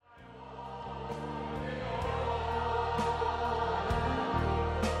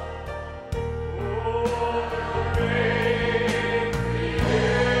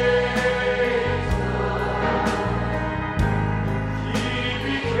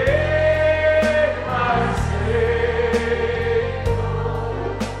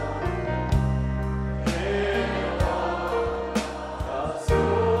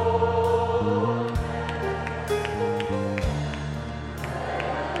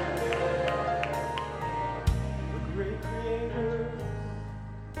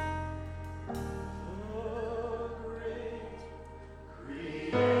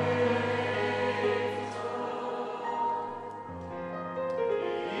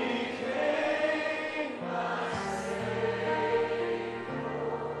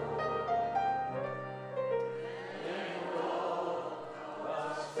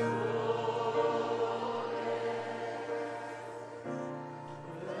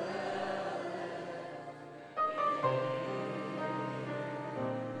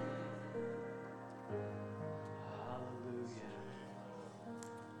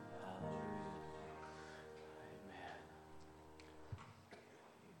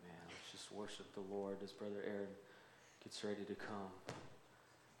worship the Lord as Brother Aaron gets ready to come.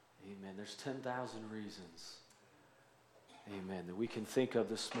 Amen. There's 10,000 reasons, amen, that we can think of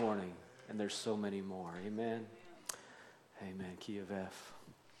this morning, and there's so many more. Amen. Amen. Key of F.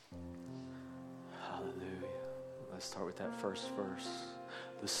 Hallelujah. Let's start with that first verse.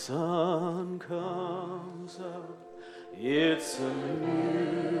 The sun comes up, it's a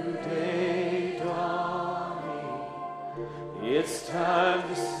new day dawning. It's time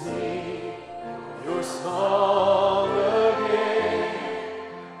to sing your song again.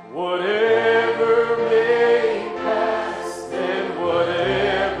 Whatever may pass and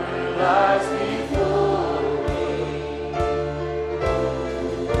whatever lies before me,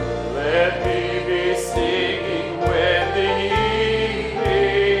 let me be singing when the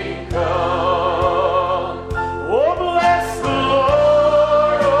evening comes. Oh, bless the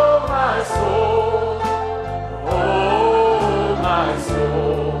Lord, oh my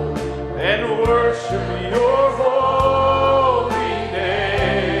soul, and worship your holy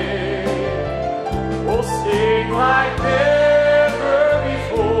name. Oh, sing like never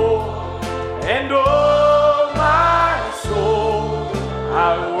before, and oh my soul, I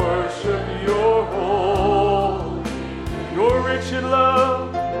worship your holy. You're rich in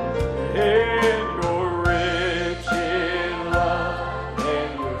love, and you're rich in love, and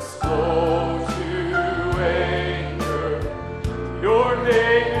you're slow to anger. Your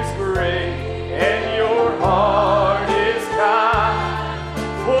name is great, and your heart is kind.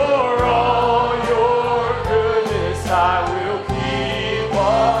 For all your goodness, I will keep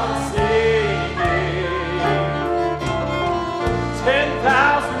on singing.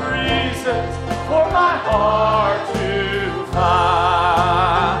 10,000 reasons for my heart to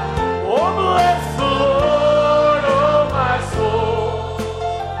find. Oh, bless the Lord, oh my soul.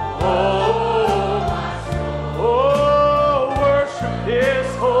 Oh, worship his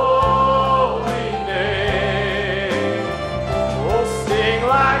holy name. Oh, sing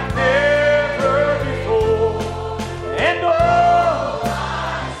like never before. And oh,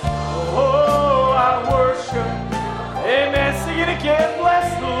 I worship. Amen. Sing it again. Bless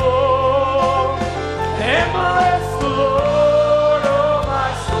the Lord. And bless the Lord, oh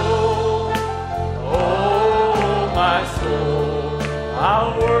my soul. Oh, my soul.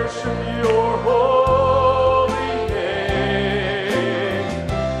 I'll worship your holy name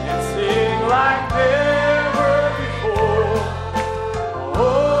and sing like never before.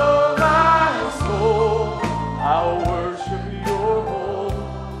 Oh, my soul, I'll worship your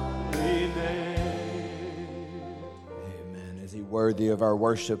holy name. Amen. Is he worthy of our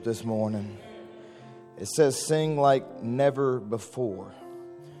worship this morning? It says sing like never before.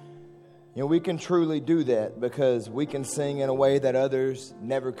 You know, we can truly do that because we can sing in a way that others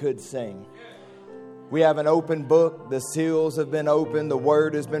never could sing. We have an open book. The seals have been opened. The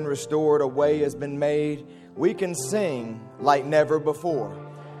word has been restored. A way has been made. We can sing like never before.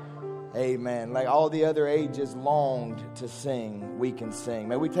 Amen. Like all the other ages longed to sing, we can sing.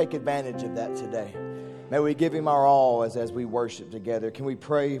 May we take advantage of that today. May we give him our all as we worship together. Can we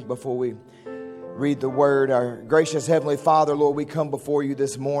pray before we read the word? Our gracious Heavenly Father, Lord, we come before you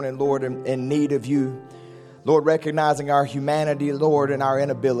this morning, Lord, in need of you. Lord, recognizing our humanity, Lord, and our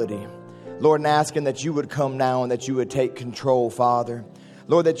inability. Lord, and asking that you would come now and that you would take control, Father.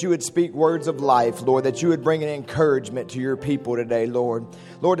 Lord, that you would speak words of life, Lord, that you would bring an encouragement to your people today, Lord.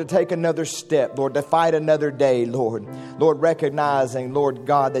 Lord, to take another step, Lord, to fight another day, Lord. Lord, recognizing, Lord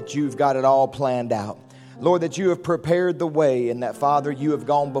God, that you've got it all planned out. Lord, that you have prepared the way and that, Father, you have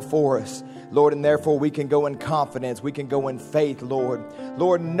gone before us. Lord, and therefore we can go in confidence. We can go in faith, Lord.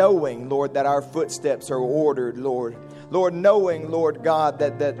 Lord, knowing, Lord, that our footsteps are ordered, Lord. Lord, knowing, Lord God,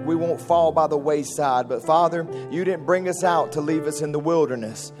 that we won't fall by the wayside. But Father, you didn't bring us out to leave us in the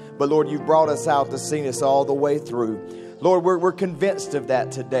wilderness. But Lord, you brought us out to see us all the way through. Lord, we're convinced of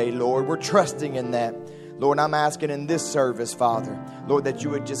that today, Lord. We're trusting in that. Lord, I'm asking in this service, Father, Lord, that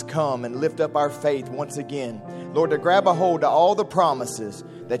you would just come and lift up our faith once again. Lord, to grab a hold of all the promises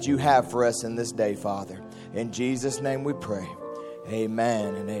that you have for us in this day, Father. In Jesus' name we pray.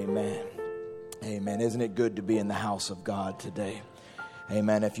 Amen and amen. Amen. Isn't it good to be in the house of God today?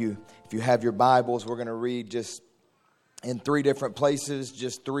 Amen. If you have your Bibles, we're going to read just in 3 different places,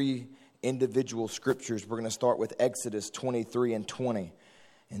 just 3 individual scriptures. We're going to start with Exodus 23 and 20.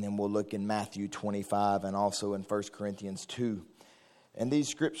 And then we'll look in Matthew 25 and also in 1 Corinthians 2. And these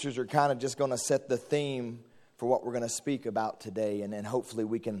scriptures are kind of just going to set the theme for what we're going to speak about today. And then hopefully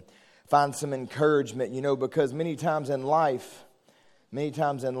we can find some encouragement, because many times in life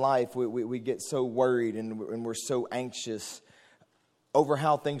we get so worried and we're so anxious over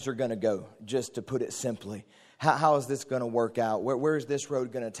how things are going to go, just to put it simply. How is this going to work out? Where is this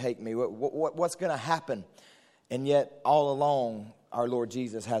road going to take me? What's going to happen? And yet, all along, our Lord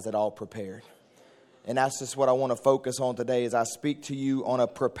Jesus has it all prepared. And that's just what I want to focus on today as I speak to you on a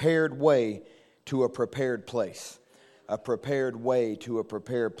prepared way to a prepared place. A prepared way to a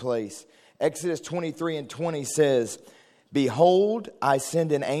prepared place. Exodus 23:20 says, "Behold, I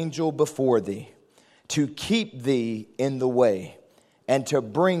send an angel before thee, to keep thee in the way, and to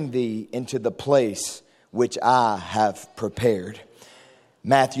bring thee into the place which I have prepared."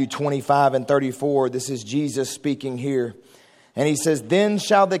 Matthew 25:34, this is Jesus speaking here. And he says, "Then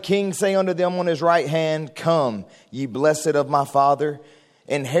shall the king say unto them on his right hand, Come, ye blessed of my Father,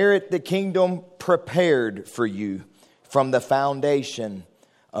 inherit the kingdom prepared for you from the foundation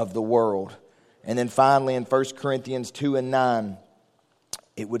of the world." And then finally in 1 Corinthians 2:9,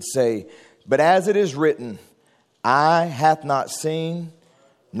 it would say, "But as it is written, eye hath not seen,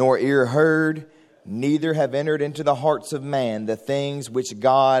 nor ear heard, neither have entered into the hearts of man the things which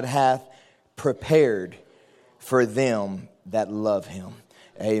God hath prepared for them that love him."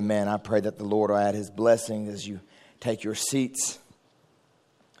 Amen. I pray that the Lord will add his blessing as you take your seats.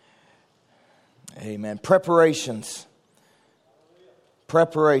 Amen. Preparations.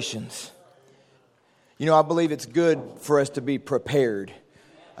 You know, I believe it's good for us to be prepared.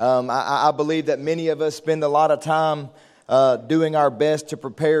 I believe that many of us spend a lot of time doing our best to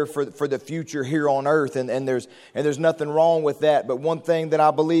prepare for the future here on earth, and there's nothing wrong with that. But one thing that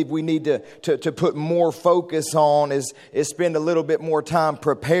I believe we need to put more focus on is spend a little bit more time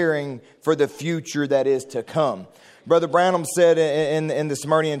preparing for the future that is to come. Brother Branham said in the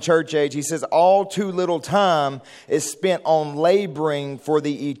Smyrnian church age, he says, all too little time is spent on laboring for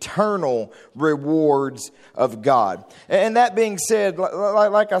the eternal rewards of God. And that being said,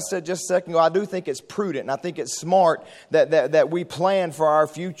 like I said just a second ago, I do think it's prudent and I think it's smart that we plan for our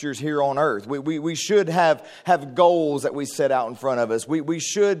futures here on earth. We should have goals that we set out in front of us. We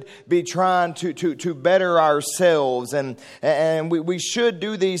should be trying to better ourselves, and we should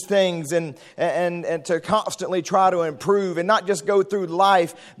do these things and to constantly try to improve and not just go through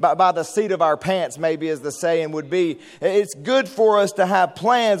life by the seat of our pants, maybe as the saying would be. It's good for us to have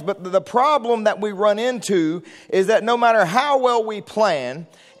plans, but the problem that we run into is that no matter how well we plan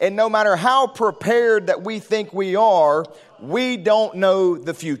and no matter how prepared that we think we are, we don't know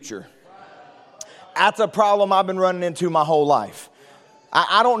the future. That's a problem I've been running into my whole life.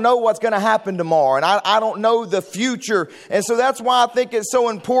 I don't know what's going to happen tomorrow, and I don't know the future. And so that's why I think it's so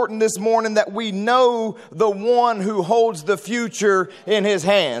important this morning that we know the one who holds the future in his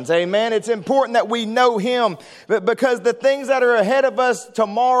hands. Amen. It's important that we know him, because the things that are ahead of us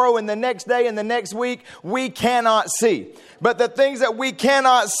tomorrow and the next day and the next week, we cannot see. But the things that we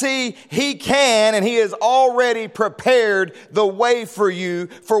cannot see, he can, and he has already prepared the way for you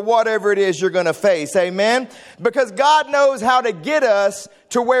for whatever it is you're going to face. Amen. Because God knows how to get us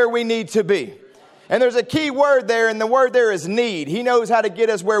to where we need to be. And there's a key word there, and the word there is need. He knows how to get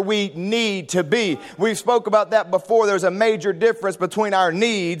us where we need to be. We've spoke about that before. There's a major difference between our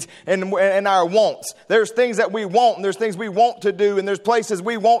needs and our wants. There's things that we want, and there's things we want to do, and there's places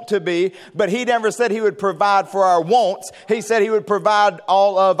we want to be. But he never said he would provide for our wants. He said he would provide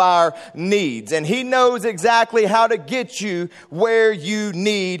all of our needs. And he knows exactly how to get you where you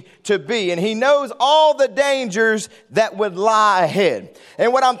need to be. And he knows all the dangers that would lie ahead.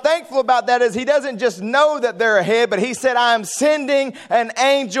 And what I'm thankful about that is he doesn't just know that they're ahead, but he said, I am sending an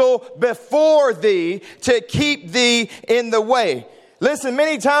angel before thee to keep thee in the way. Listen,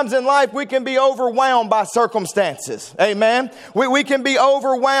 many times in life we can be overwhelmed by circumstances. Amen. We can be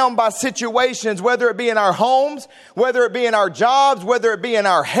overwhelmed by situations, whether it be in our homes, whether it be in our jobs, whether it be in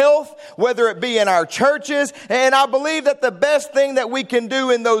our health, whether it be in our churches. And I believe that the best thing that we can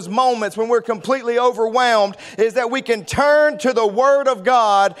do in those moments when we're completely overwhelmed is that we can turn to the Word of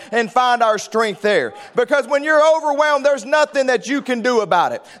God and find our strength there. Because when you're overwhelmed, there's nothing that you can do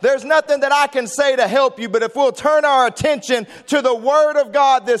about it. There's nothing that I can say to help you. But if we'll turn our attention to the Word of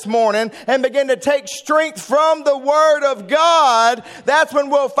God this morning and begin to take strength from the Word of God, that's when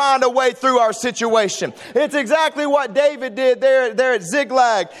we'll find a way through our situation. It's exactly what David did there at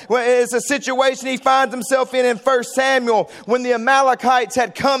Ziklag. It's a situation he finds himself in 1 Samuel when the Amalekites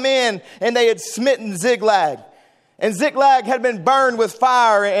had come in and they had smitten Ziklag. And Ziklag had been burned with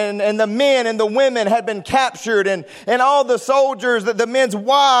fire, and the men and the women had been captured, and all the soldiers, the men's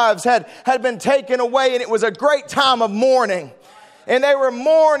wives had been taken away, and it was a great time of mourning. And they were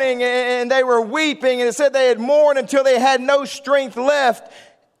mourning and they were weeping. And it said they had mourned until they had no strength left.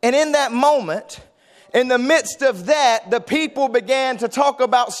 And in that moment, in the midst of that, the people began to talk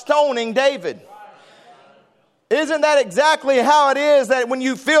about stoning David. Isn't that exactly how it is that when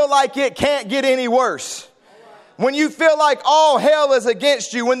you feel like it can't get any worse? When you feel like all hell is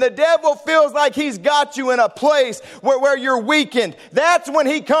against you, when the devil feels like he's got you in a place where you're weakened, that's when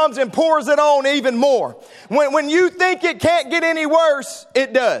he comes and pours it on even more. When you think it can't get any worse,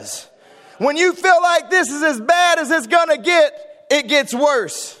 it does. When you feel like this is as bad as it's going to get, it gets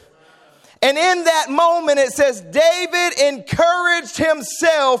worse. And in that moment, it says, David encouraged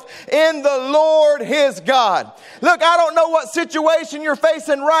himself in the Lord his God. Look, I don't know what situation you're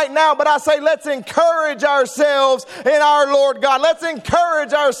facing right now, but I say let's encourage ourselves in our Lord God. Let's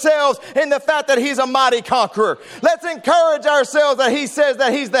encourage ourselves in the fact that he's a mighty conqueror. Let's encourage ourselves that he says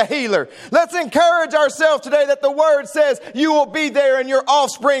that he's the healer. Let's encourage ourselves today that the word says you will be there and your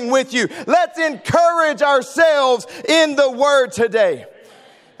offspring with you. Let's encourage ourselves in the word today.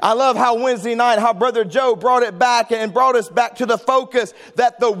 I love how Wednesday night, how Brother Joe brought it back and brought us back to the focus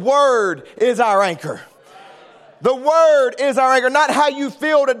that the Word is our anchor. The Word is our anchor. Not how you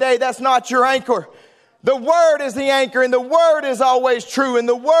feel today. That's not your anchor. The Word is the anchor, and the Word is always true, and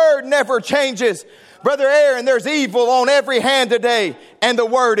the Word never changes. Brother Aaron, there's evil on every hand today, and the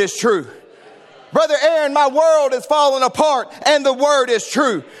Word is true. Brother Aaron, my world is falling apart and the word is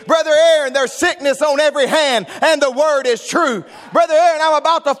true. Brother Aaron, there's sickness on every hand and the word is true. Brother Aaron, I'm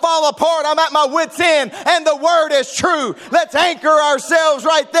about to fall apart. I'm at my wit's end and the word is true. Let's anchor ourselves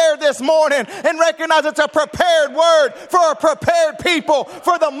right there this morning and recognize it's a prepared word for a prepared people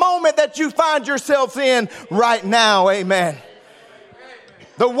for the moment that you find yourselves in right now. Amen.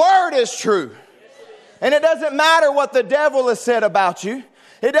 The word is true. And it doesn't matter what the devil has said about you.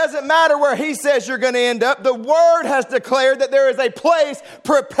 It doesn't matter where he says you're going to end up. The word has declared that there is a place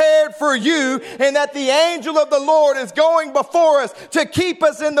prepared for you and that the angel of the Lord is going before us to keep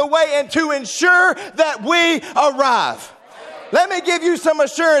us in the way and to ensure that we arrive. Let me give you some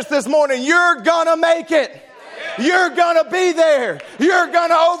assurance this morning. You're going to make it. You're going to be there. You're going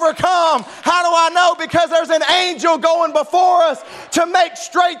to overcome. How do I know? Because there's an angel going before us to make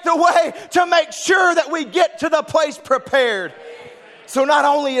straight the way, to make sure that we get to the place prepared. So not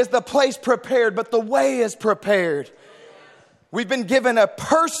only is the place prepared, but the way is prepared. We've been given a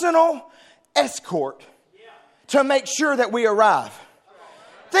personal escort to make sure that we arrive.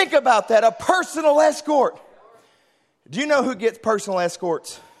 Think about that, a personal escort. Do you know who gets personal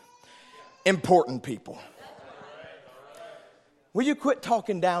escorts? Important people. Will you quit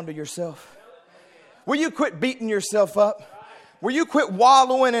talking down to yourself? Will you quit beating yourself up? Will you quit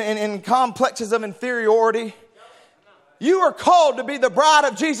wallowing in complexes of inferiority? You are called to be the bride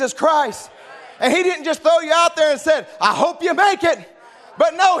of Jesus Christ. And he didn't just throw you out there and said, I hope you make it.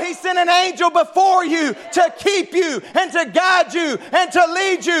 But no, he sent an angel before you to keep you and to guide you and to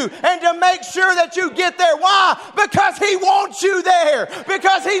lead you and to make sure that you get there. Why? Because he wants you there.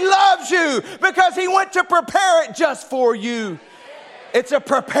 Because he loves you. Because he went to prepare it just for you. It's a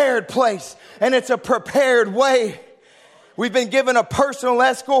prepared place and it's a prepared way. We've been given a personal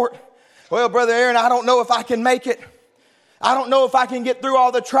escort. Well, Brother Aaron, I don't know if I can make it. I don't know if I can get through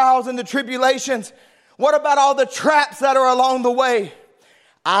all the trials and the tribulations. What about all the traps that are along the way?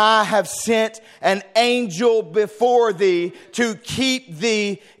 I have sent an angel before thee to keep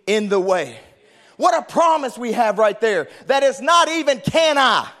thee in the way. What a promise we have right there. That it's not even can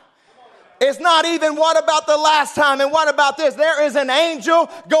I. It's not even what about the last time and what about this. There is an angel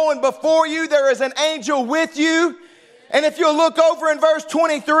going before you. There is an angel with you. And if you'll look over in verse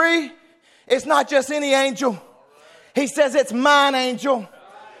 23, it's not just any angel. He says it's mine angel.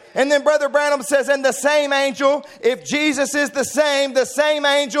 And then Brother Branham says, and the same angel, if Jesus is the same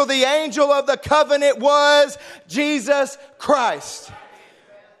angel, the angel of the covenant was Jesus Christ.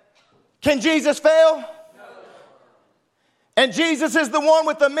 Can Jesus fail? And Jesus is the one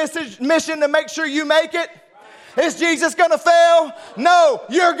with the mission to make sure you make it. Is Jesus going to fail? No,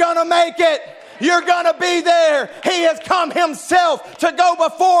 you're going to make it. You're going to be there. He has come himself to go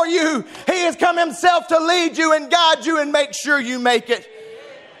before you. He has come himself to lead you and guide you and make sure you make it.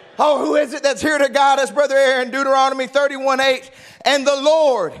 Oh, who is it that's here to guide us? Brother Aaron, Deuteronomy 31:8. And the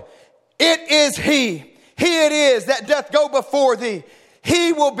Lord, it is he. He it is that doth go before thee.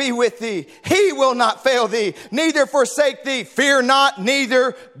 He will be with thee. He will not fail thee, neither forsake thee. Fear not,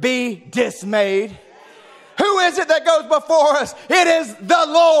 neither be dismayed. Who is it that goes before us? It is the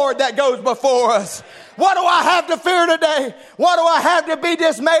Lord that goes before us. What do I have to fear today? What do I have to be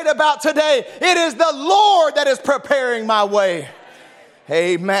dismayed about today? It is the Lord that is preparing my way.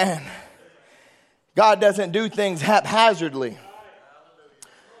 Amen. God doesn't do things haphazardly.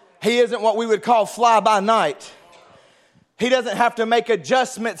 He isn't what we would call fly by night. He doesn't have to make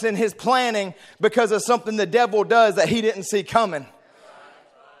adjustments in his planning because of something the devil does that he didn't see coming.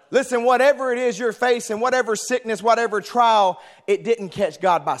 Listen, whatever it is you're facing, whatever sickness, whatever trial, it didn't catch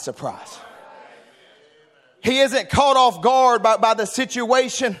God by surprise. He isn't caught off guard by the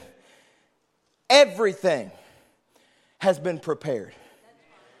situation. Everything has been prepared.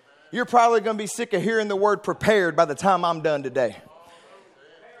 You're probably going to be sick of hearing the word prepared by the time I'm done today.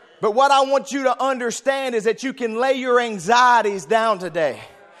 But what I want you to understand is that you can lay your anxieties down today.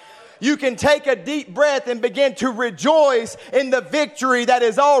 You can take a deep breath and begin to rejoice in the victory that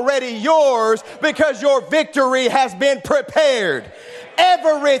is already yours, because your victory has been prepared.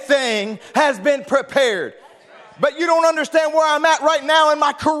 Everything has been prepared. But you don't understand where I'm at right now in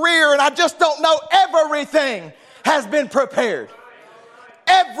my career, and I just don't know. Everything has been prepared.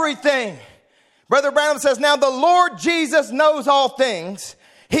 Everything. Brother Branham says, now the Lord Jesus knows all things.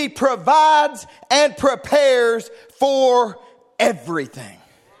 He provides and prepares for everything.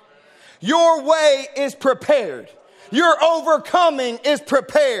 Your way is prepared. Your overcoming is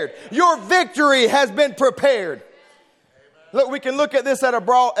prepared. Your victory has been prepared. Look, we can look at this at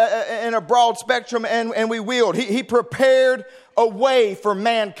in a broad spectrum, and we wield. He prepared a way for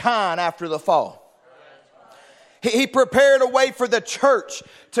mankind after the fall. He prepared a way for the church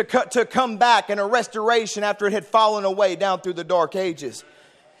to come back in a restoration after it had fallen away down through the dark ages.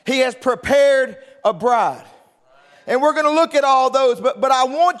 He has prepared a bride. And we're going to look at all those, but I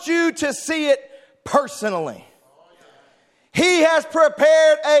want you to see it personally. He has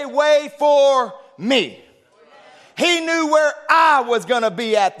prepared a way for me. He knew where I was going to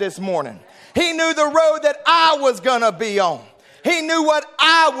be at this morning. He knew the road that I was going to be on. He knew what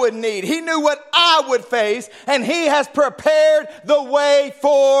I would need. He knew what I would face. And he has prepared the way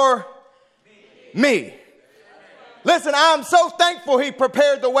for me. Listen, I'm so thankful he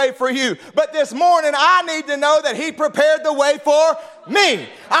prepared the way for you. But this morning, I need to know that he prepared the way for me.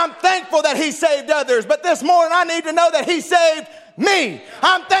 I'm thankful that he saved others. But this morning, I need to know that he saved me.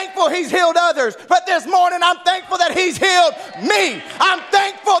 I'm thankful he's healed others. But this morning, I'm thankful that he's healed me. I'm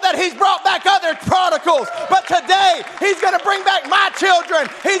thankful that he's brought back other prodigals. But today, he's going to bring back my children.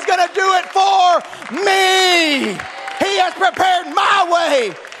 He's going to do it for me. He has prepared my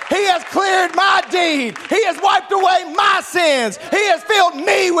way. He has cleared my deed. He has wiped away my sins. He has filled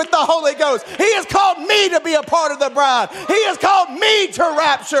me with the Holy Ghost. He has called me to be a part of the bride. He has called me to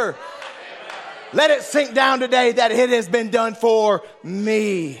rapture. Let it sink down today that it has been done for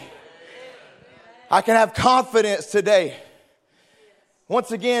me. I can have confidence today.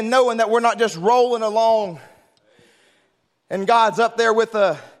 Once again, knowing that we're not just rolling along and God's up there with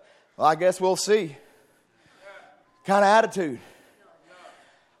a, well, I guess we'll see kind of attitude.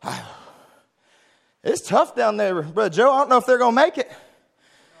 It's tough down there, Brother Joe. I don't know if they're going to make it.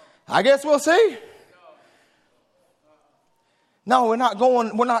 I guess we'll see. No, we're not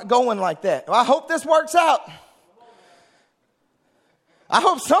going like that. I hope this works out. I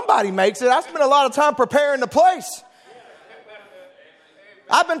hope somebody makes it. I spent a lot of time preparing the place.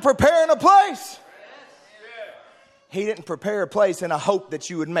 I've been preparing a place. He didn't prepare a place in a hope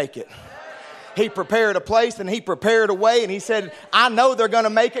that you would make it. He prepared a place and he prepared a way, and he said, I know they're going to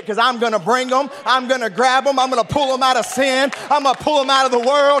make it because I'm going to bring them. I'm going to grab them. I'm going to pull them out of sin. I'm going to pull them out of the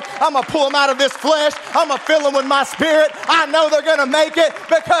world. I'm going to pull them out of this flesh. I'm going to fill them with my spirit. I know they're going to make it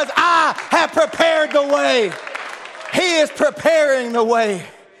because I have prepared the way. He is preparing the way.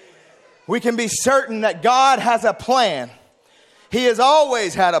 We can be certain that God has a plan. He has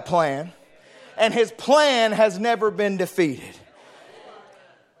always had a plan, and his plan has never been defeated.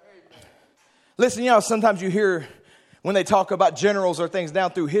 Listen, sometimes you hear when they talk about generals or things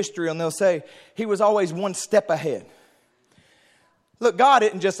down through history, and they'll say he was always one step ahead. Look, God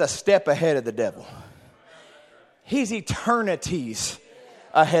isn't just a step ahead of the devil. He's eternities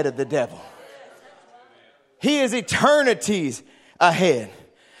ahead of the devil. He is eternities ahead.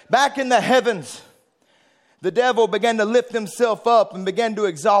 Back in the heavens, the devil began to lift himself up and began to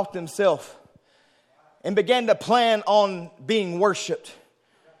exalt himself and began to plan on being worshiped,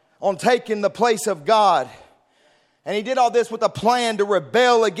 on taking the place of God. And he did all this with a plan to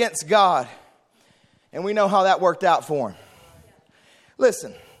rebel against God. And we know how that worked out for him.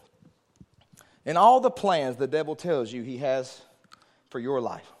 Listen, in all the plans the devil tells you he has for your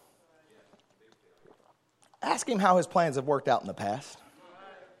life, ask him how his plans have worked out in the past.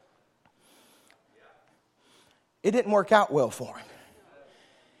 It didn't work out well for him.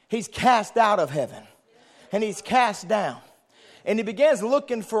 He's cast out of heaven and he's cast down. And he begins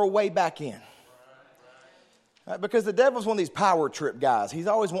looking for a way back in. Because the devil's one of these power trip guys. He's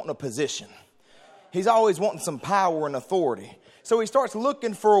always wanting a position. He's always wanting some power and authority. So he starts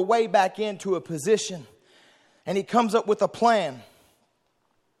looking for a way back into a position. And he comes up with a plan.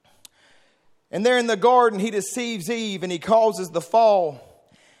 And there in the garden, he deceives Eve and he causes the fall.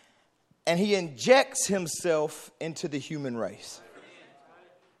 And he injects himself into the human race.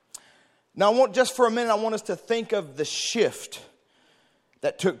 Now, just for a minute, I want us to think of the shift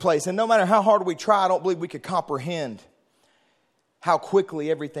that took place. And no matter how hard we try, I don't believe we could comprehend how quickly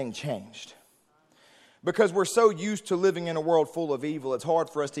everything changed. Because we're so used to living in a world full of evil, it's hard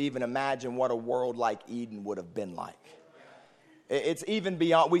for us to even imagine what a world like Eden would have been like. It's even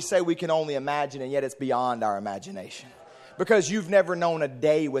beyond, we say we can only imagine, and yet it's beyond our imagination. Because you've never known a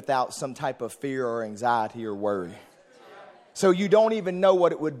day without some type of fear or anxiety or worry. So you don't even know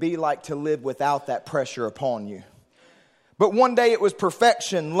what it would be like to live without that pressure upon you. But one day it was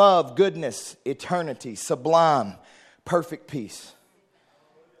perfection, love, goodness, eternity, sublime, perfect peace.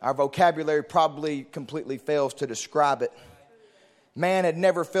 Our vocabulary probably completely fails to describe it. Man had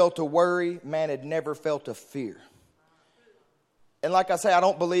never felt a worry. Man had never felt a fear. And like I say, I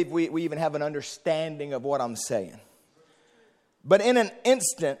don't believe we even have an understanding of what I'm saying. But in an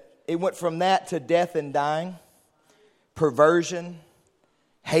instant, it went from that to death and dying, perversion,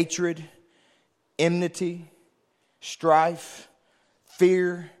 hatred, enmity, strife,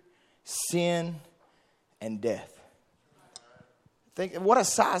 fear, sin, and death. Think, what a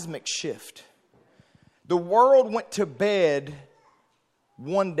seismic shift. The world went to bed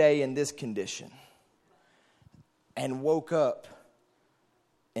one day in this condition and woke up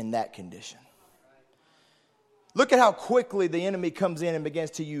in that condition. Look at how quickly the enemy comes in and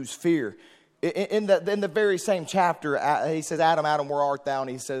begins to use fear. In the very same chapter, he says, Adam, Adam, where art thou? And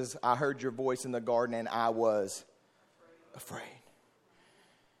he says, I heard your voice in the garden and I was afraid.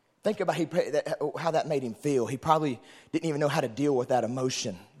 Think about how that made him feel. He probably didn't even know how to deal with that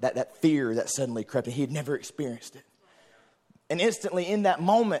emotion, that fear that suddenly crept in. He had never experienced it. And instantly in that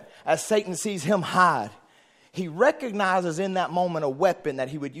moment, as Satan sees him hide, he recognizes in that moment a weapon that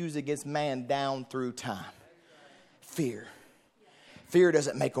he would use against man down through time. Fear. Fear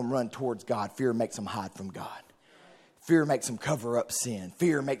doesn't make them run towards God. Fear makes them hide from God. Fear makes them cover up sin.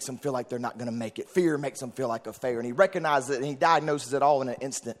 Fear makes them feel like they're not going to make it. Fear makes them feel like a failure. And he recognizes it and he diagnoses it all in an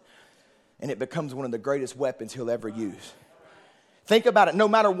instant. And it becomes one of the greatest weapons he'll ever use. Think about it. No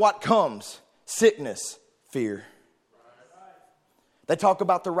matter what comes, sickness, fear. They talk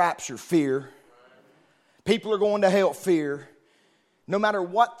about the rapture, fear. People are going to hell, fear. No matter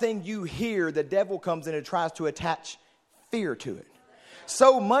what thing you hear, the devil comes in and tries to attach fear to it.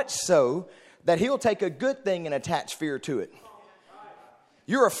 So much so that he'll take a good thing and attach fear to it.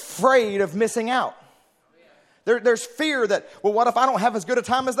 You're afraid of missing out. There's fear that, well, what if I don't have as good a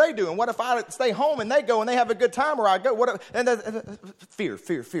time as they do? And what if I stay home and they go and they have a good time where I go? Fear.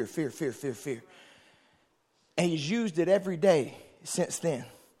 And he's used it every day since then.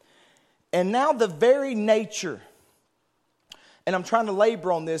 And now the very nature, and I'm trying to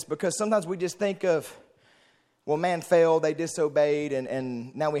labor on this because sometimes we just think of, well, man failed, they disobeyed,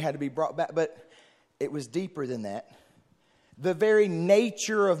 and now we had to be brought back. But it was deeper than that. The very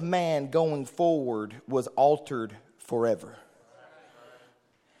nature of man going forward was altered forever.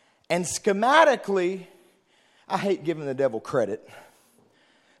 And schematically, I hate giving the devil credit,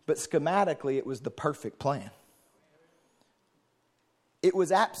 but schematically it was the perfect plan. It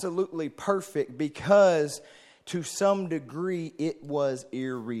was absolutely perfect because to some degree it was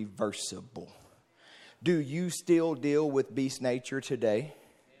irreversible. Do you still deal with beast nature today?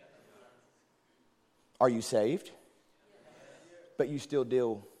 Are you saved? But you still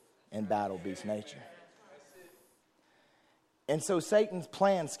deal and battle beast nature. And so Satan's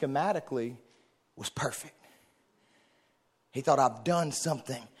plan schematically was perfect. He thought, I've done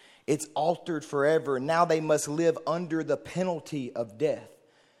something. It's altered forever. Now they must live under the penalty of death.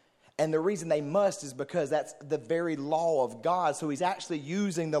 And the reason they must is because that's the very law of God. So he's actually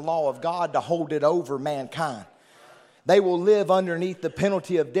using the law of God to hold it over mankind. They will live underneath the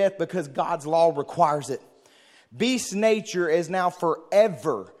penalty of death because God's law requires it. Beast nature is now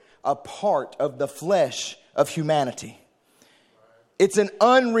forever a part of the flesh of humanity. It's an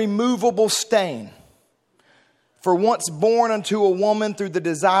unremovable stain. For once born unto a woman through the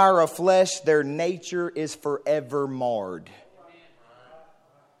desire of flesh, their nature is forever marred.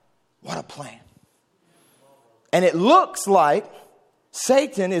 What a plan. And it looks like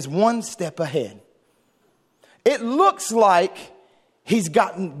Satan is one step ahead. It looks like he's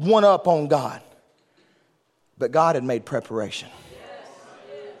gotten one up on God. But God had made preparation.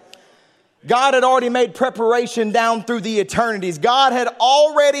 God had already made preparation down through the eternities. God had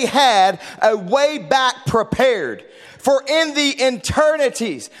already had a way back prepared. For in the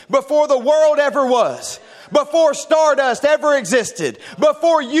eternities, before the world ever was, before stardust ever existed,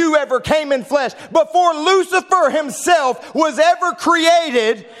 before you ever came in flesh, before Lucifer himself was ever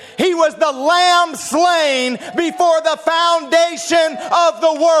created, he was the lamb slain before the foundation of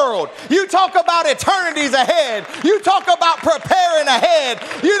the world. You talk about eternities ahead. You talk about preparing ahead.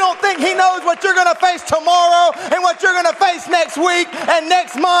 You don't think he knows what you're going to face tomorrow and what you're going to face next week and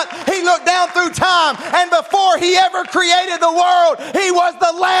next month. He looked down through time, and before he ever created the world, he was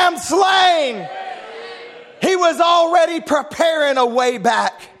the lamb slain. He was already preparing a way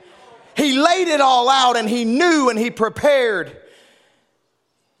back. He laid it all out, and he knew, and he prepared.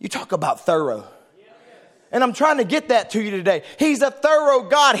 You talk about thorough. And I'm trying to get that to you today. He's a thorough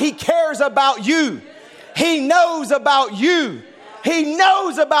God. He cares about you. He knows about you. He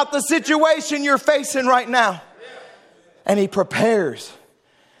knows about the situation you're facing right now. And he prepares.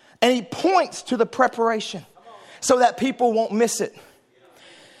 And he points to the preparation so that people won't miss it.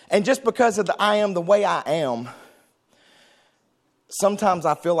 And just because of the I am the way I am, sometimes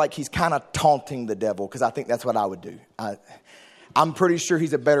I feel like he's kind of taunting the devil, because I think that's what I would do. I'm pretty sure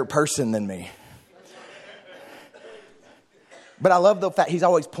he's a better person than me. But I love the fact he's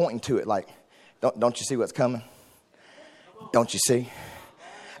always pointing to it like, don't you see what's coming? Don't you see?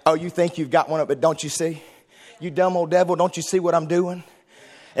 Oh, you think you've got one up, but don't you see? You dumb old devil, don't you see what I'm doing?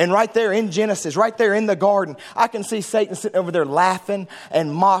 And right there in Genesis, right there in the garden, I can see Satan sitting over there laughing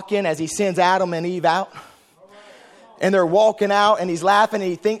and mocking as he sends Adam and Eve out. And they're walking out and he's laughing and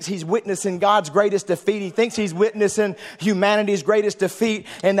he thinks he's witnessing God's greatest defeat. He thinks he's witnessing humanity's greatest defeat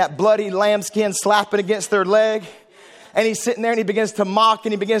in that bloody lambskin slapping against their leg. And he's sitting there and he begins to mock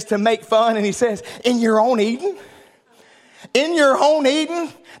and he begins to make fun. And he says, in your own Eden? In your own Eden?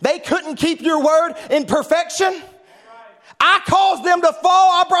 They couldn't keep your word in perfection? I caused them to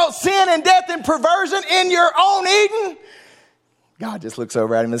fall. I brought sin and death and perversion in your own Eden. God just looks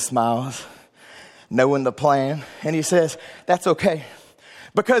over at him and smiles, knowing the plan. And he says, that's okay.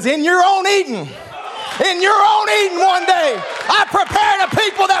 Because in your own Eden one day, I prepared a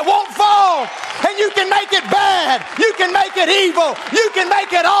people that won't fall. And you can make it bad. You can make it evil. You can make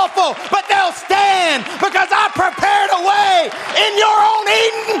it awful. But they'll stand because I prepared a way in your own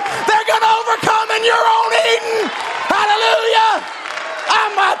Eden. They're going to overcome in your own Eden. Hallelujah.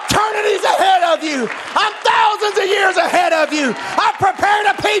 I'm eternities ahead of you. I'm thousands of years ahead of you. I prepared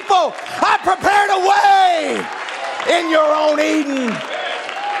a people. I prepared a way in your own Eden.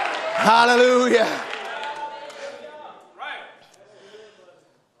 Hallelujah.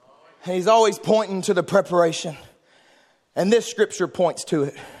 And he's always pointing to the preparation. And this scripture points to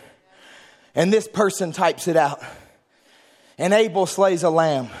it. And this person types it out. And Abel slays a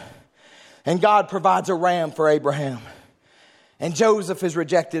lamb. And God provides a ram for Abraham. And Joseph is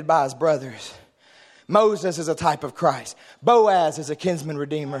rejected by his brothers. Moses is a type of Christ. Boaz is a kinsman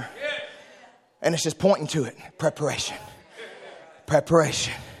redeemer. And it's just pointing to it. Preparation.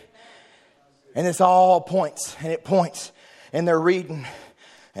 Preparation. And it's all points. And it points. And they're reading.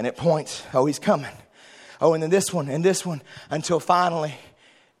 And it points. Oh, he's coming. Oh, and then this one and this one. Until finally,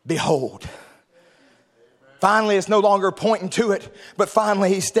 behold. Finally, it's no longer pointing to it. But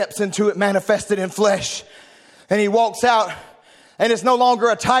finally, he steps into it manifested in flesh. And he walks out. And it's no longer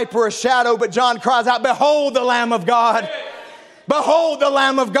a type or a shadow. But John cries out, behold the Lamb of God. Behold the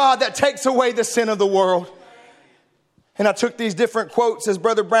Lamb of God that takes away the sin of the world. And I took these different quotes as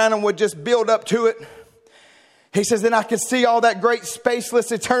Brother Branham would just build up to it. He says, then I could see all that great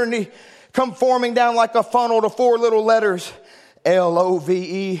spaceless eternity come forming down like a funnel to four little letters.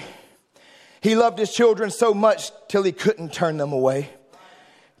 L-O-V-E. He loved his children so much till he couldn't turn them away.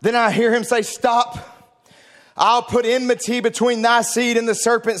 Then I hear him say, stop. I'll put enmity between thy seed and the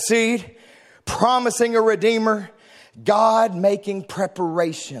serpent's seed, promising a redeemer, God making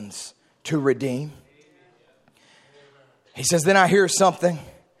preparations to redeem. He says, then I hear something.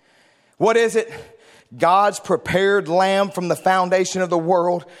 What is it? God's prepared lamb from the foundation of the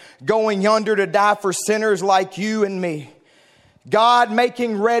world, going yonder to die for sinners like you and me. God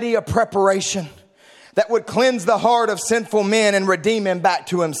making ready a preparation that would cleanse the heart of sinful men and redeem him back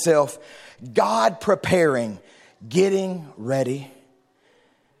to himself. God preparing, getting ready.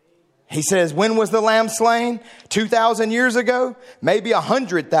 He says, when was the lamb slain? 2,000 years ago? Maybe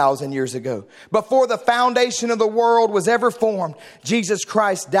 100,000 years ago. Before the foundation of the world was ever formed, Jesus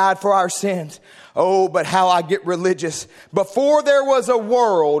Christ died for our sins. Oh, but how I get religious. Before there was a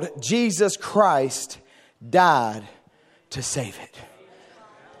world, Jesus Christ died to save it.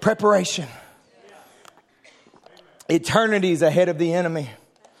 Preparation. Eternities ahead of the enemy.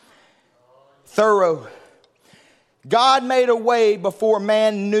 Thorough. God made a way before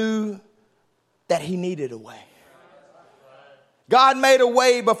man knew that he needed a way. God made a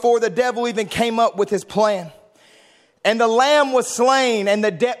way before the devil even came up with his plan. And the lamb was slain and the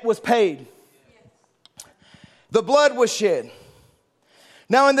debt was paid. The blood was shed.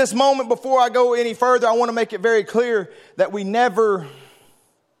 Now in this moment, before I go any further, I want to make it very clear that we never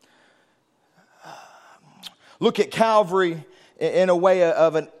look at Calvary in a way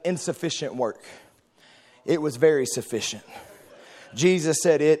of an insufficient work. It was very sufficient. Jesus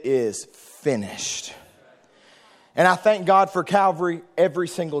said, "It is finished." And I thank God for Calvary every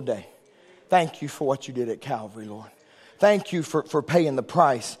single day. Thank you for what you did at Calvary, Lord. Thank you for paying the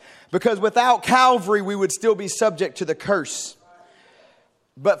price. Because without Calvary, we would still be subject to the curse.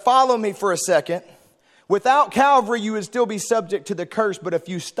 But follow me for a second. Without Calvary, you would still be subject to the curse. But if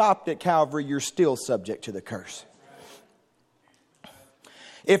you stopped at Calvary, you're still subject to the curse.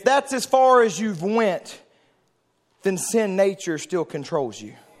 If that's as far as you've went, then sin nature still controls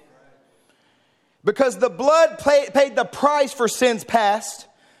you. Because the blood paid the price for sins past.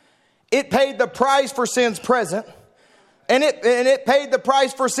 It paid the price for sins present. And it paid the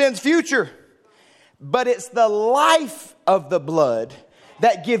price for sins future. But it's the life of the blood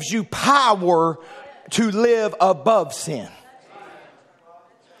that gives you power to live above sin.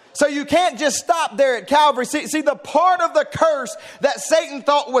 So you can't just stop there at Calvary. See, the part of the curse that Satan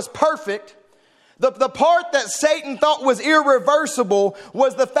thought was perfect, the part that Satan thought was irreversible,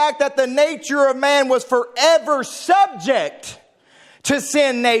 was the fact that the nature of man was forever subject to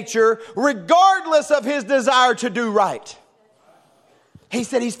sin nature, regardless of his desire to do right. He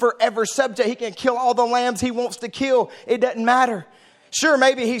said he's forever subject. He can kill all the lambs he wants to kill. It doesn't matter. Sure,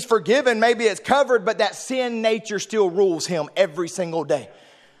 maybe he's forgiven, maybe it's covered, but that sin nature still rules him every single day.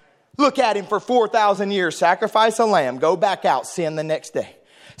 Look at him for 4,000 years. Sacrifice a lamb, go back out, sin the next day.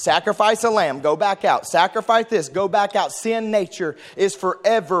 Sacrifice a lamb, go back out. Sacrifice this, go back out. Sin nature is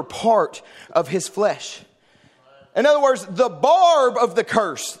forever part of his flesh. In other words, the barb of the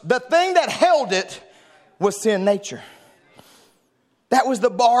curse, the thing that held it, was sin nature. That was the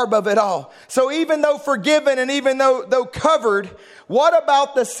barb of it all. So even though forgiven and even though covered, what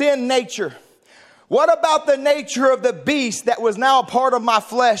about the sin nature? What about the nature of the beast that was now a part of my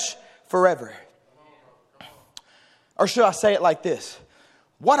flesh forever? Or should I say it like this?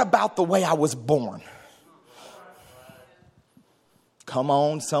 What about the way I was born? Come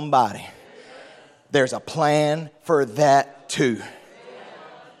on, somebody. There's a plan for that too.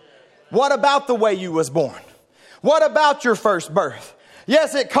 What about the way you was born? What about your first birth?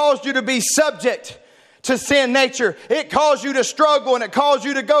 Yes, it caused you to be subject to sin nature. It caused you to struggle and it caused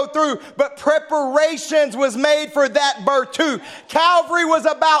you to go through. But preparations was made for that birth too. Calvary was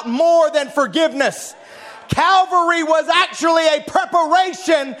about more than forgiveness. Calvary was actually a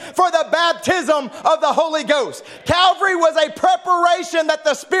preparation for the baptism of the Holy Ghost. Calvary was a preparation that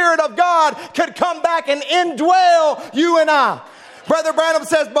the Spirit of God could come back and indwell you and I. Brother Branham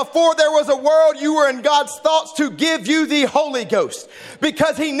says, before there was a world, you were in God's thoughts to give you the Holy Ghost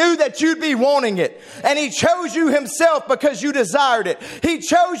because he knew that you'd be wanting it. And he chose you himself because you desired it. He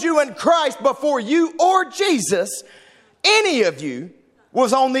chose you in Christ before you or Jesus, any of you,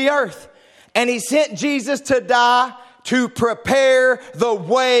 was on the earth. And he sent Jesus to die to prepare the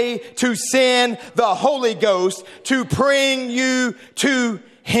way to send the Holy Ghost to bring you to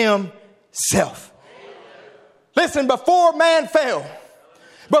himself. Listen, before man fell,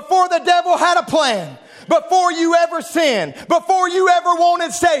 before the devil had a plan, before you ever sinned, before you ever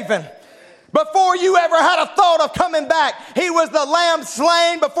wanted saving, before you ever had a thought of coming back, he was the lamb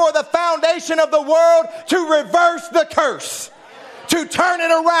slain before the foundation of the world to reverse the curse, to turn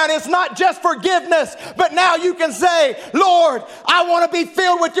it around. It's not just forgiveness, but now you can say, Lord, I want to be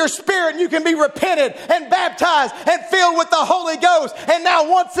filled with your Spirit. And you can be repented and baptized and filled with the Holy Ghost. And now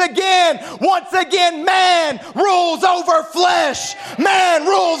once again, man rules over flesh. Man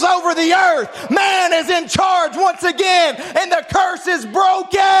rules over the earth. Man is in charge once again. And the curse is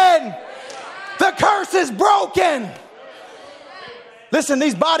broken. The curse is broken. Listen,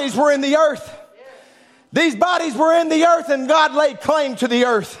 these bodies were in the earth. These bodies were in the earth and God laid claim to the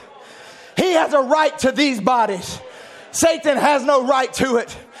earth. He has a right to these bodies. Satan has no right to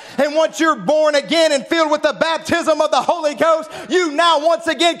it. And once you're born again and filled with the baptism of the Holy Ghost, you now once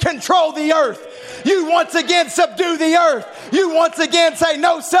again control the earth. You once again subdue the earth. You once again say,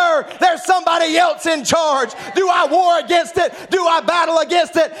 no, sir, there's somebody else in charge. Do I war against it? Do I battle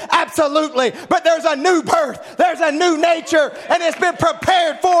against it? Absolutely. But there's a new birth. There's a new nature. And it's been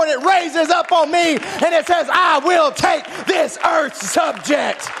prepared for and it raises up on me. And it says, I will take this earth's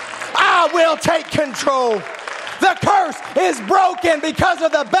subject. I will take control. The curse is broken because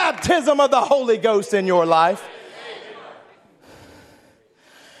of the baptism of the Holy Ghost in your life.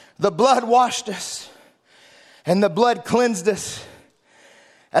 The blood washed us. And the blood cleansed us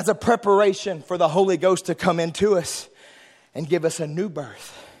as a preparation for the Holy Ghost to come into us and give us a new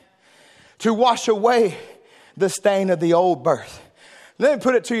birth, to wash away the stain of the old birth. Let me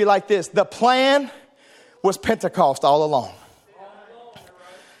put it to you like this. The plan was Pentecost all along.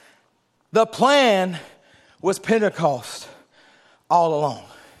 The plan was Pentecost all along.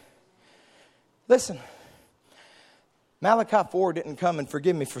 Listen, Malachi 4 didn't come, and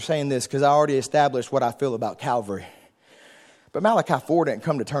forgive me for saying this because I already established what I feel about Calvary. But Malachi 4 didn't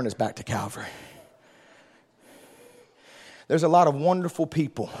come to turn us back to Calvary. There's a lot of wonderful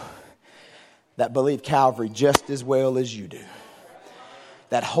people that believe Calvary just as well as you do,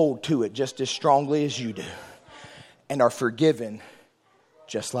 that hold to it just as strongly as you do, and are forgiven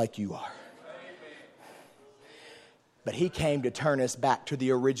just like you are. But he came to turn us back to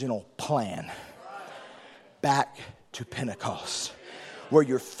the original plan, back to Pentecost, where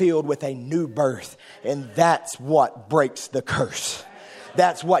you're filled with a new birth, and that's what breaks the curse.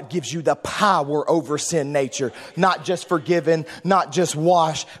 That's what gives you the power over sin nature. Not just forgiven, not just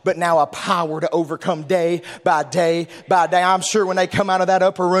washed, but now a power to overcome day by day by day. I'm sure when they come out of that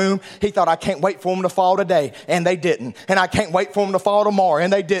upper room, he thought, I can't wait for them to fall today. And they didn't. And I can't wait for them to fall tomorrow.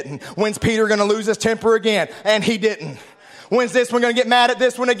 And they didn't. When's Peter going to lose his temper again? And he didn't. When's this one going to get mad at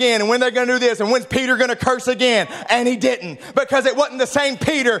this one again? And when they're going to do this? And when's Peter going to curse again? And he didn't. Because it wasn't the same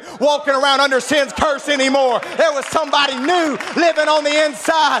Peter walking around under sin's curse anymore. There was somebody new living on the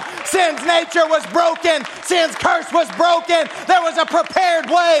inside. Sin's nature was broken. Sin's curse was broken. There was a prepared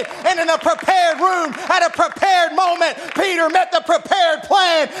way. And in a prepared room, at a prepared moment, Peter met the prepared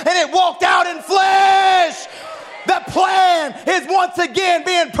plan. And it walked out in flesh. The plan is once again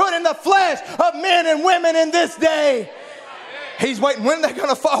being put in the flesh of men and women in this day. He's waiting. When they're going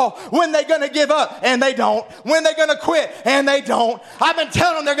to fall? When they're going to give up? And they don't. When they're going to quit? And they don't. I've been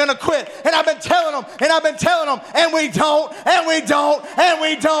telling them they're going to quit. And I've been telling them. And I've been telling them. And we don't. And we don't. And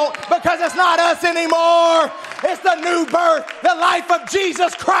we don't. Because it's not us anymore. It's the new birth. The life of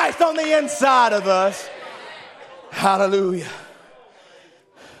Jesus Christ on the inside of us. Hallelujah.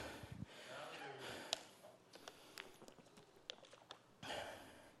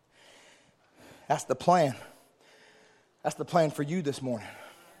 That's the plan. That's the plan for you this morning.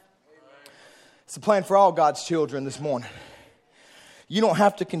 It's the plan for all God's children this morning. You don't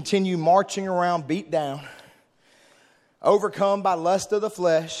have to continue marching around beat down, overcome by lust of the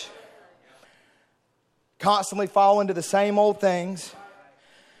flesh, constantly fall into the same old things,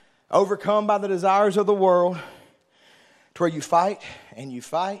 overcome by the desires of the world, to where you fight and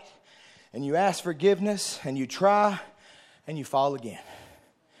you ask forgiveness and you try and you fall again.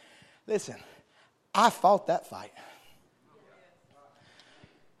 Listen, I fought that fight.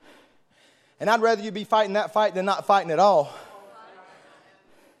 And I'd rather you be fighting that fight than not fighting at all.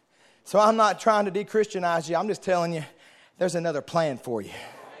 So I'm not trying to de-Christianize you. I'm just telling you, there's another plan for you.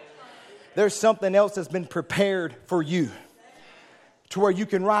 There's something else that's been prepared for you, to where you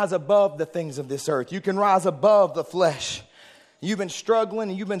can rise above the things of this earth. You can rise above the flesh. You've been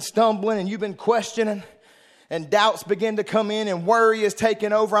struggling and you've been stumbling and you've been questioning, and doubts begin to come in and worry is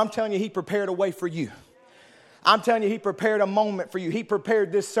taking over. I'm telling you, he prepared a way for you. I'm telling you, he prepared a moment for you. He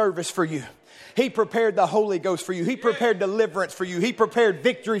prepared this service for you. He prepared the Holy Ghost for you. He prepared deliverance for you. He prepared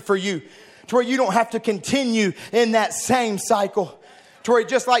victory for you, to where you don't have to continue in that same cycle. To where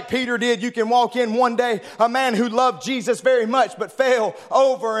just like Peter did, you can walk in one day, a man who loved Jesus very much but fell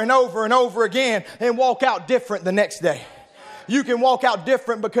over and over and over again, and walk out different the next day. You can walk out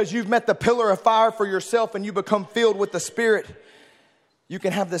different because you've met the pillar of fire for yourself and you become filled with the Spirit. You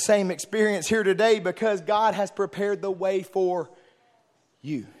can have the same experience here today because God has prepared the way for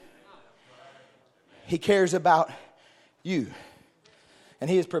you. He cares about you. And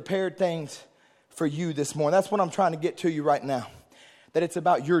he has prepared things for you this morning. That's what I'm trying to get to you right now. That it's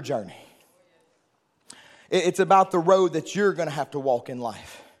about your journey. It's about the road that you're going to have to walk in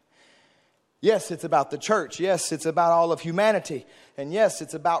life. Yes, it's about the church. Yes, it's about all of humanity. And yes,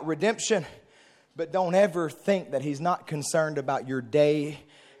 it's about redemption. But don't ever think that he's not concerned about your day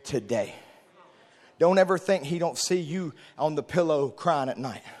to day. Don't ever think he don't see you on the pillow crying at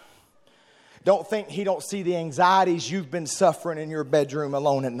night. Don't think he don't see the anxieties you've been suffering in your bedroom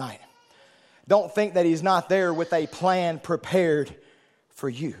alone at night. Don't think that he's not there with a plan prepared for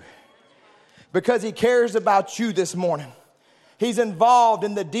you. Because he cares about you this morning. He's involved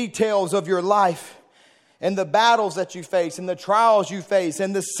in the details of your life, and the battles that you face, and the trials you face,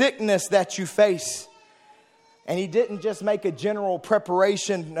 and the sickness that you face. And he didn't just make a general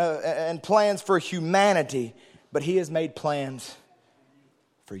preparation and plans for humanity, but he has made plans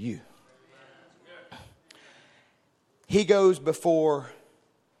for you. He goes before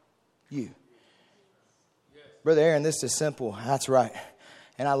you. Brother Aaron, this is simple. That's right.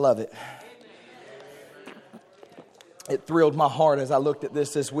 And I love it. It thrilled my heart as I looked at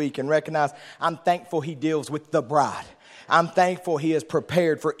this week and recognized I'm thankful he deals with the bride. I'm thankful he is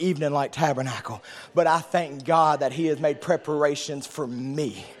prepared for evening light tabernacle. But I thank God that he has made preparations for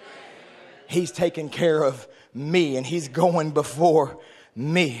me. He's taken care of me and he's going before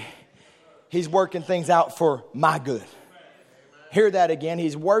me. He's working things out for my good. Hear that again.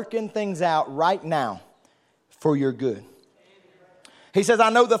 He's working things out right now for your good. He says, I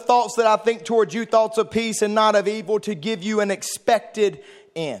know the thoughts that I think towards you, thoughts of peace and not of evil, to give you an expected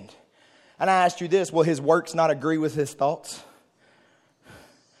end. And I asked you this, will his works not agree with his thoughts?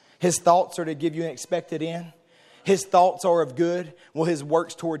 His thoughts are to give you an expected end. His thoughts are of good. Will his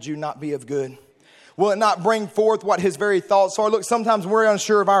works towards you not be of good? Will it not bring forth what his very thoughts are? Look, sometimes we're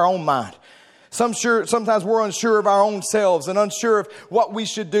unsure of our own mind. Sometimes we're unsure of our own selves and unsure of what we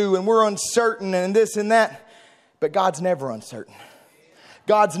should do. And we're uncertain and this and that. But God's never uncertain.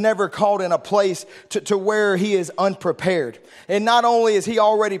 God's never called in a place to where he is unprepared. And not only is he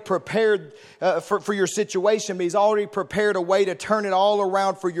already prepared for your situation, but he's already prepared a way to turn it all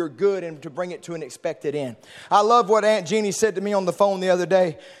around for your good and to bring it to an expected end. I love what Aunt Jeannie said to me on the phone the other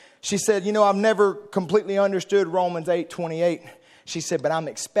day. She said, you know, I've never completely understood Romans 8:28. She said, but I'm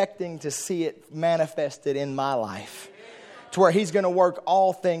expecting to see it manifested in my life to where he's going to work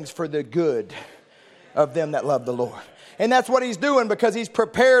all things for the good of them that love the Lord. And that's what he's doing because he's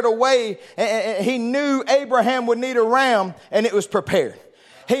prepared a way. He knew Abraham would need a ram and it was prepared.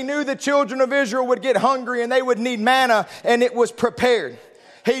 He knew the children of Israel would get hungry and they would need manna and it was prepared.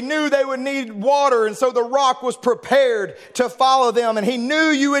 He knew they would need water and so the rock was prepared to follow them. And he knew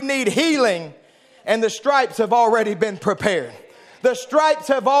you would need healing and the stripes have already been prepared. The stripes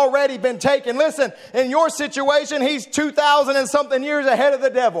have already been taken. Listen, in your situation, he's 2,000 and something years ahead of the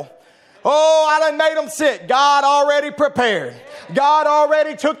devil. Oh, I done made them sick. God already prepared. God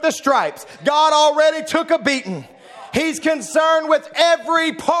already took the stripes. God already took a beating. He's concerned with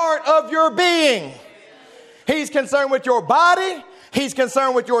every part of your being. He's concerned with your body. He's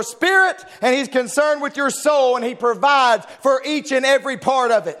concerned with your spirit. And he's concerned with your soul. And he provides for each and every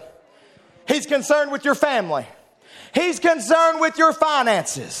part of it. He's concerned with your family. He's concerned with your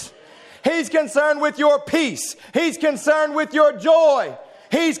finances. He's concerned with your peace. He's concerned with your joy.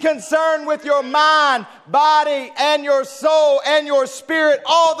 He's concerned with your mind, body, and your soul, and your spirit,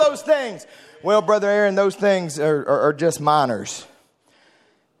 all those things. Well, Brother Aaron, those things are just minors.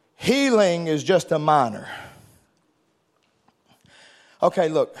 Healing is just a minor. Okay,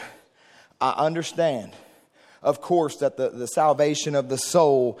 look, I understand, of course, that the salvation of the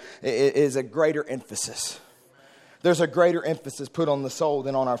soul is a greater emphasis. There's a greater emphasis put on the soul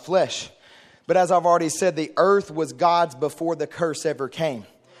than on our flesh. But as I've already said, the earth was God's before the curse ever came.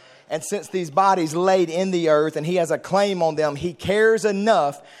 And since these bodies laid in the earth and he has a claim on them, he cares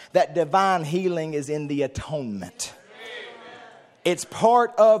enough that divine healing is in the atonement. It's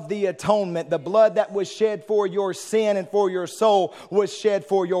part of the atonement. The blood that was shed for your sin and for your soul was shed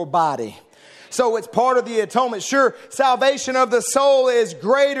for your body. So it's part of the atonement. Sure, salvation of the soul is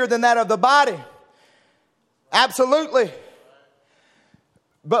greater than that of the body. Absolutely.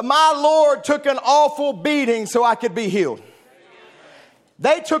 But my Lord took an awful beating so I could be healed.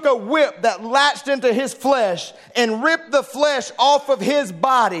 They took a whip that latched into his flesh and ripped the flesh off of his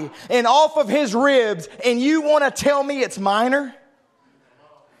body and off of his ribs. And you want to tell me it's minor?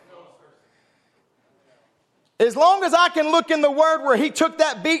 As long as I can look in the word where he took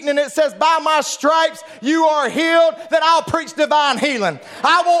that beating and it says, by my stripes you are healed, then I'll preach divine healing.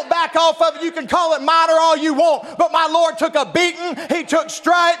 I won't back off of it. You can call it minor all you want, but my Lord took a beating, he took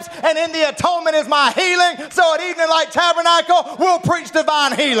stripes, and in the atonement is my healing. So at Evening Light Tabernacle, we'll preach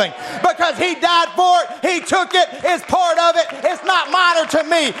divine healing because he died for it. He took it. It's part of it. It's not minor to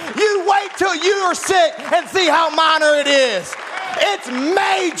me. You wait till you are sick and see how minor it is. It's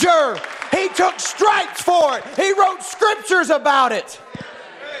major. He took stripes for it. He wrote scriptures about it.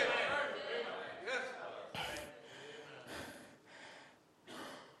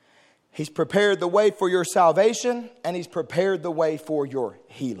 He's prepared the way for your salvation, and he's prepared the way for your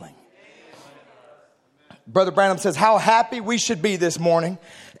healing. Brother Branham says how happy we should be this morning.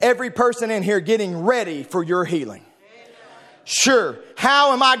 Every person in here getting ready for your healing. Sure,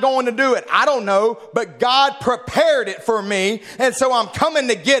 how am I going to do it? I don't know, but God prepared it for me, and so I'm coming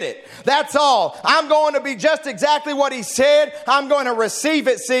to get it. That's all. I'm going to be just exactly what he said. I'm going to receive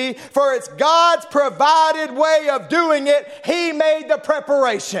it, see, for it's God's provided way of doing it. He made the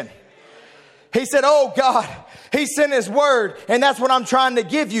preparation. He said, oh God, He sent His word, and that's what I'm trying to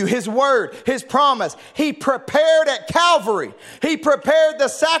give you. His word, His promise. He prepared at Calvary. He prepared the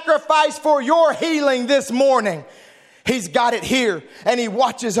sacrifice for your healing this morning. He's got it here, and He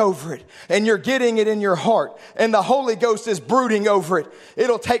watches over it, and you're getting it in your heart, and the Holy Ghost is brooding over it.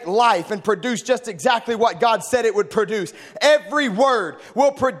 It'll take life and produce just exactly what God said it would produce. Every word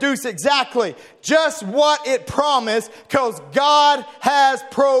will produce exactly just what it promised, because God has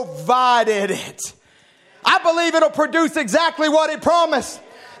provided it. I believe it'll produce exactly what it promised.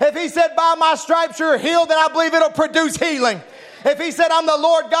 If He said, by my stripes you're healed, then I believe it'll produce healing. If He said, I'm the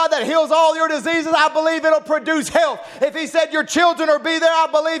Lord God that heals all your diseases, I believe it'll produce health. If He said, your children will be there, I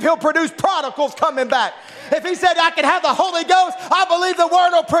believe He'll produce prodigals coming back. If He said, I can have the Holy Ghost, I believe the Word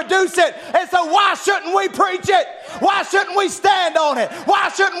will produce it. And so why shouldn't we preach it? Why shouldn't we stand on it? Why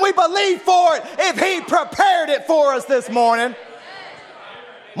shouldn't we believe for it if He prepared it for us this morning?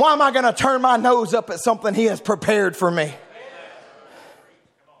 Why am I going to turn my nose up at something He has prepared for me?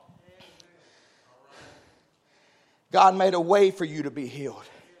 God made a way for you to be healed.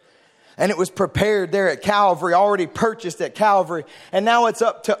 And it was prepared there at Calvary, already purchased at Calvary. And now it's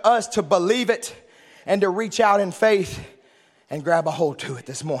up to us to believe it and to reach out in faith and grab a hold to it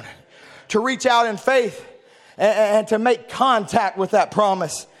this morning. To reach out in faith and to make contact with that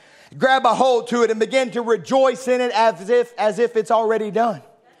promise. Grab a hold to it and begin to rejoice in it as if it's already done.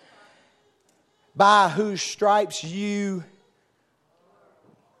 By whose stripes you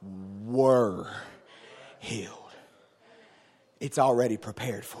were healed. It's already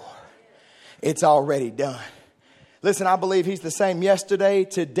prepared for. It's already done. Listen, I believe He's the same yesterday,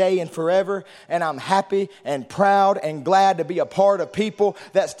 today, and forever. And I'm happy and proud and glad to be a part of people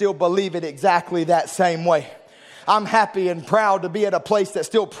that still believe it exactly that same way. I'm happy and proud to be at a place that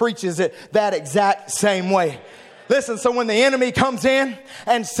still preaches it that exact same way. Listen, so when the enemy comes in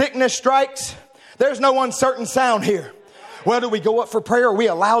and sickness strikes, there's no uncertain sound here. Well, do we go up for prayer? Are we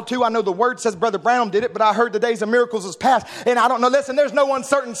allowed to? I know the word says Brother Branham did it, but I heard the days of miracles is past. And I don't know. Listen, there's no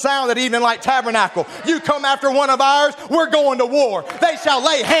uncertain sound at Evening Light Tabernacle. You come after one of ours, we're going to war. They shall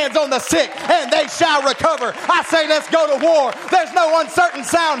lay hands on the sick and they shall recover. I say, let's go to war. There's no uncertain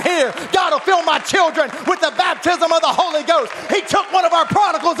sound here. God will fill my children with the baptism of the Holy Ghost. He took one of our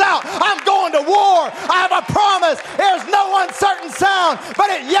prodigals out. I'm going to war. I have a promise. There's no uncertain sound,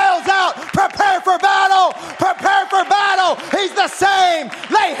 but it yells out, prepare for battle. Prepare for battle. He's the same.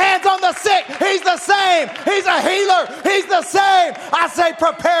 Lay hands on the sick. He's the same. He's a healer. He's the same. I say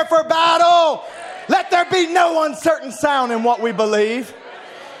prepare for battle. Let there be no uncertain sound in what we believe.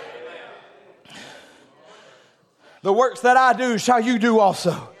 The works that I do shall you do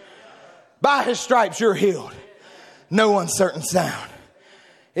also. By His stripes you're healed. No uncertain sound.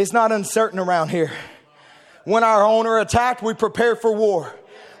 It's not uncertain around here. When our own are attacked, we prepare for war.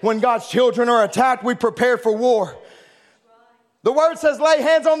 When God's children are attacked, we prepare for war. The word says lay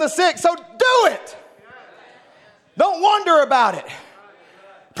hands on the sick, so do it. Don't wonder about it.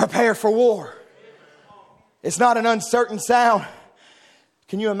 Prepare for war. It's not an uncertain sound.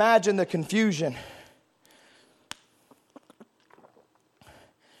 Can you imagine the confusion?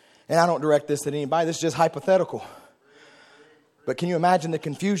 And I don't direct this at anybody. This is just hypothetical. But can you imagine the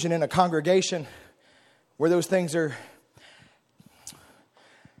confusion in a congregation where those things are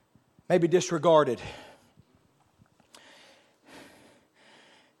maybe disregarded?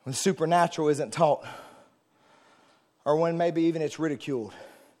 When supernatural isn't taught, or when maybe even it's ridiculed.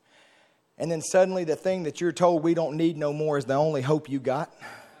 And then suddenly the thing that you're told we don't need no more is the only hope you got.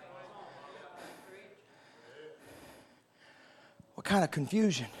 What kind of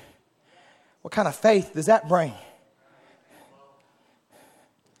confusion? What kind of faith does that bring?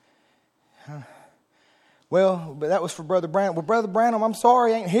 Well, but that was for Brother Branham. Well, Brother Branham, I'm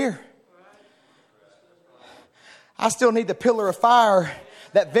sorry, ain't here. I still need the pillar of fire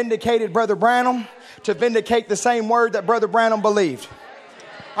that vindicated Brother Branham to vindicate the same word that Brother Branham believed.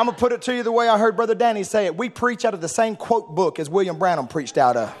 I'm going to put it to you the way I heard Brother Danny say it. We preach out of the same quote book as William Branham preached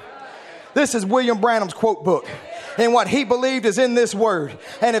out of. This is William Branham's quote book. And what he believed is in this word.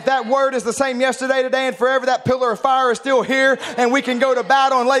 And if that word is the same yesterday, today, and forever, that pillar of fire is still here. And we can go to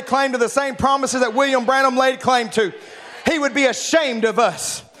battle and lay claim to the same promises that William Branham laid claim to. He would be ashamed of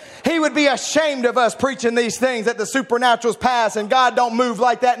us. He would be ashamed of us preaching these things that the supernatural's past and God don't move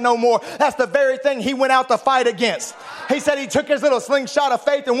like that no more. That's the very thing he went out to fight against. He said he took his little slingshot of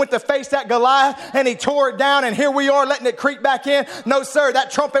faith and went to face that Goliath and he tore it down, and here we are letting it creep back in. No, sir, that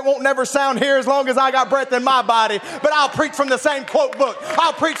trumpet won't never sound here as long as I got breath in my body. But I'll preach from the same quote book.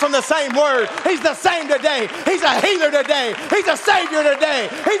 I'll preach from the same word. He's the same today. He's a healer today. He's a savior today.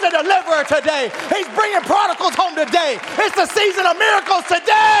 He's a deliverer today. He's bringing prodigals home today. It's the season of miracles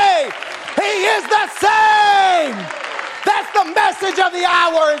today. He is the same. That's the message of the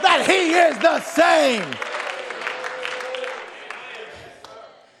hour, is that He is the same.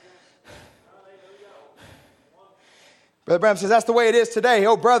 Brother Branham says, that's the way it is today.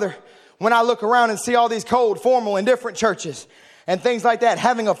 Oh, brother, when I look around and see all these cold, formal, indifferent churches and things like that,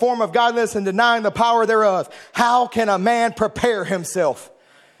 having a form of godliness and denying the power thereof, how can a man prepare himself?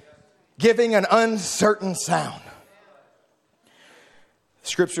 Giving an uncertain sound.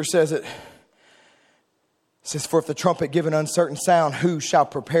 Scripture says it. It says, for if the trumpet give an uncertain sound, who shall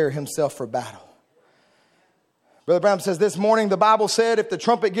prepare himself for battle? Brother Branham says, this morning the Bible said, if the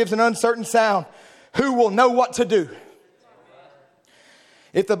trumpet gives an uncertain sound, who will know what to do?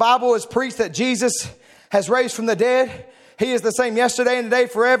 If the Bible is preached that Jesus has raised from the dead, He is the same yesterday and today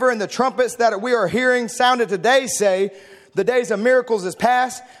forever, and the trumpets that we are hearing sounded today say, the days of miracles is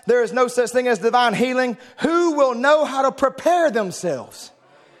past. There is no such thing as divine healing. Who will know how to prepare themselves?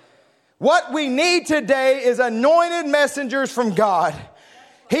 What we need today is anointed messengers from God.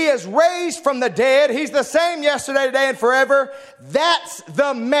 He is raised from the dead. He's the same yesterday, today, and forever. That's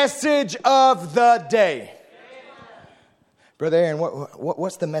the message of the day. Brother Aaron,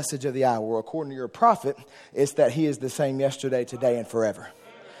 what's the message of the hour? Well, according to your prophet, it's that He is the same yesterday, today, and forever.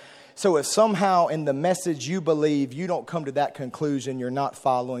 So if somehow in the message you believe you don't come to that conclusion, you're not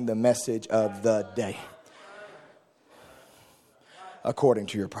following the message of the day. According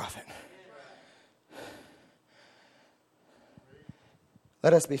to your prophet.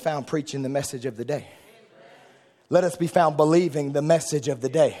 Let us be found preaching the message of the day. Let us be found believing the message of the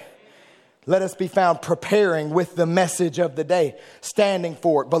day. Let us be found preparing with the message of the day. Standing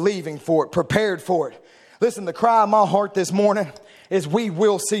for it, believing for it, prepared for it. Listen, the cry of my heart this morning is we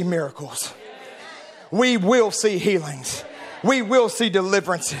will see miracles. We will see healings. We will see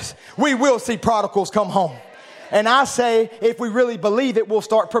deliverances. We will see prodigals come home. And I say, if we really believe it, we'll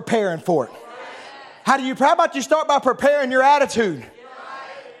start preparing for it. How about you start by preparing your attitude?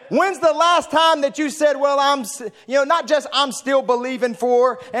 When's the last time that you said, well, not just I'm still believing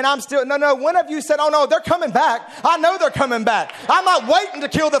for, and I'm still, no. When have you said, oh no, they're coming back. I know they're coming back. I'm not waiting to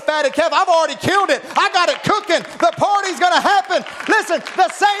kill the fatted calf. I've already killed it. I got it cooking. The party's going to happen. Listen, the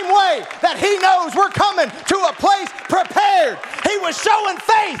same way that He knows we're coming to a place prepared. He was showing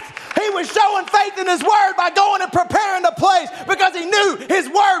faith. He was showing faith in His word by going and preparing the place because He knew His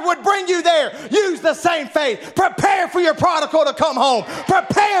word would bring you there. Use the same faith. Prepare for your prodigal to come home.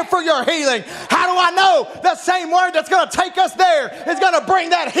 Prepare for your healing. How do I know the same word that's going to take us there is going to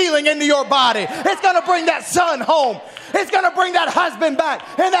bring that healing into your body? It's going to bring that son home. It's going to bring that husband back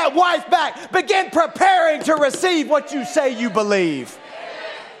and that wife back. Begin preparing to receive what you say you believe.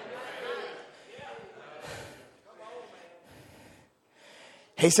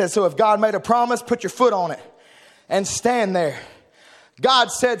 He said, so if God made a promise, put your foot on it and stand there.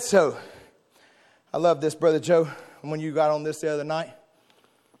 God said so. I love this, Brother Joe. When you got on this the other night,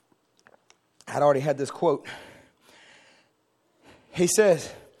 I'd already had this quote. He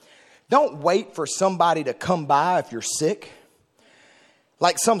says, don't wait for somebody to come by if you're sick.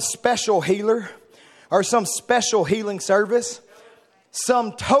 Like some special healer or some special healing service.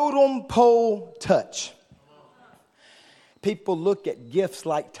 Some totem pole touch. People look at gifts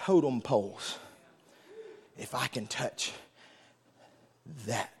like totem poles. If I can touch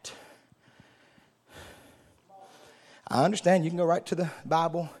that. I understand you can go right to the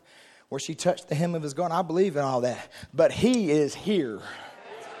Bible where she touched the hem of His garment. I believe in all that. But He is here.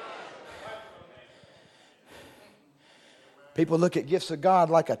 People look at gifts of God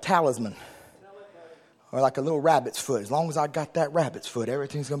like a talisman. Or like a little rabbit's foot. As long as I got that rabbit's foot,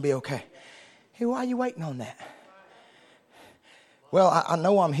 everything's going to be okay. Hey, why are you waiting on that? Well, I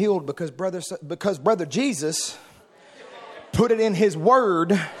know I'm healed because Brother Jesus put it in His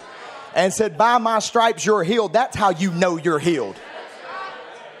word and said, by my stripes you're healed. That's how you know you're healed.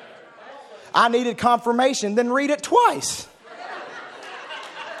 I needed confirmation, then read it twice.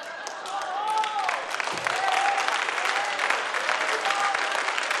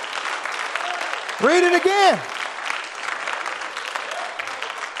 Read it again.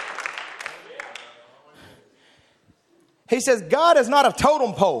 He says, God is not a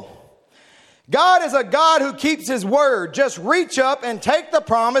totem pole. God is a God who keeps His word. Just reach up and take the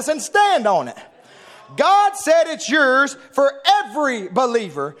promise and stand on it. God said it's yours for every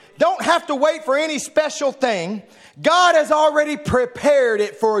believer. Don't have to wait for any special thing. God has already prepared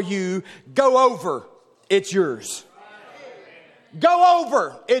it for you. Go over. It's yours. Go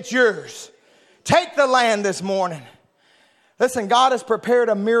over. It's yours. Take the land this morning. Listen, God has prepared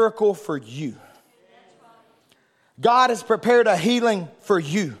a miracle for you. God has prepared a healing for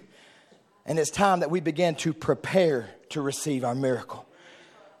you. And it's time that we begin to prepare to receive our miracle.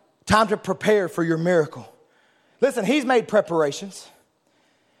 Time to prepare for your miracle. Listen, he's made preparations.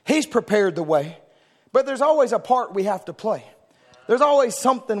 He's prepared the way. But there's always a part we have to play. There's always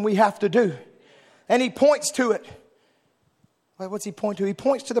something we have to do. And he points to it. What's he point to? He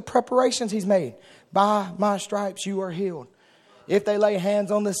points to the preparations he's made. By my stripes you are healed. If they lay hands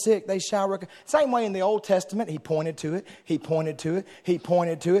on the sick, they shall recover. Same way in the Old Testament, he pointed to it. He pointed to it. He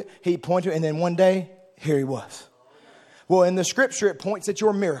pointed to it. He pointed to it. And then one day, here he was. Well, in the scripture, it points at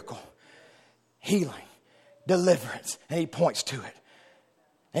your miracle. Healing, deliverance. And he points to it.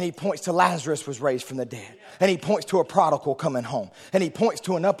 And he points to Lazarus was raised from the dead. And he points to a prodigal coming home. And he points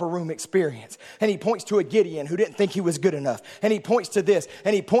to an upper room experience. And he points to a Gideon who didn't think he was good enough. And he points to this.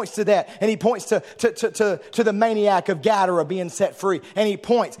 And he points to that. And he points to the maniac of Gadara being set free. And he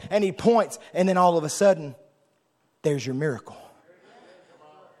points and he points. And then all of a sudden, there's your miracle.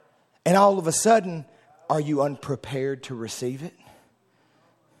 And all of a sudden, are you unprepared to receive it?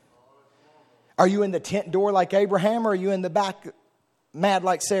 Are you in the tent door like Abraham, or are you in the back mad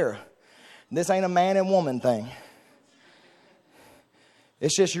like Sarah? This ain't a man and woman thing.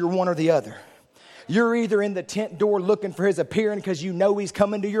 It's just you're one or the other. You're either in the tent door looking for his appearing because you know he's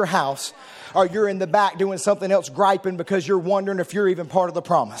coming to your house, or you're in the back doing something else, griping because you're wondering if you're even part of the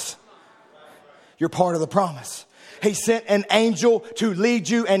promise. You're part of the promise. He sent an angel to lead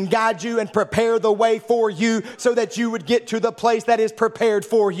you and guide you and prepare the way for you so that you would get to the place that is prepared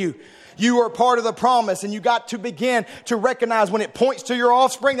for you. You are part of the promise, and you got to begin to recognize when it points to your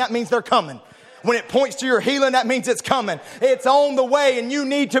offspring, that means they're coming. When it points to your healing, that means it's coming. It's on the way, and you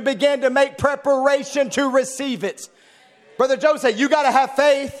need to begin to make preparation to receive it. Brother Joe said, you got to have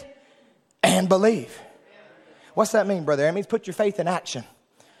faith and believe. What's that mean, brother? It means put your faith in action.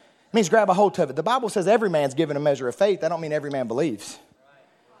 It means grab a hold of it. The Bible says every man's given a measure of faith. That don't mean every man believes.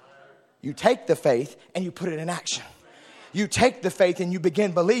 You take the faith and you put it in action. You take the faith and you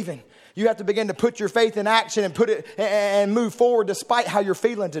begin believing. You have to begin to put your faith in action and put it and move forward despite how you're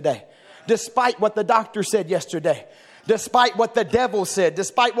feeling today. Despite what the doctor said yesterday. Despite what the devil said.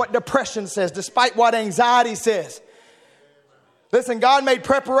 Despite what depression says. Despite what anxiety says. Listen, God made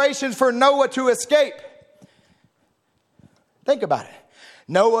preparations for Noah to escape. Think about it.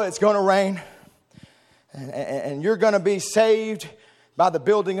 Noah, it's going to rain. And you're going to be saved by the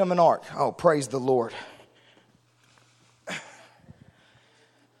building of an ark. Oh, praise the Lord.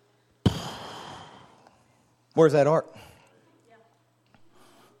 Where's that ark?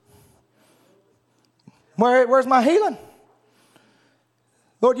 Where's my healing?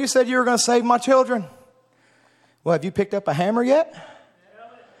 Lord, you said you were going to save my children. Well, have you picked up a hammer yet?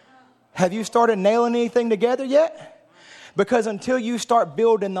 Have you started nailing anything together yet? Because until you start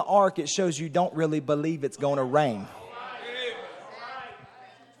building the ark, it shows you don't really believe it's going to rain.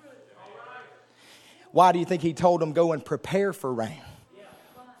 Why do you think he told them go and prepare for rain?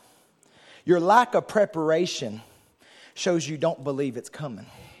 Your lack of preparation shows you don't believe it's coming.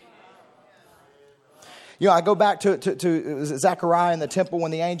 You know, I go back to Zechariah in the temple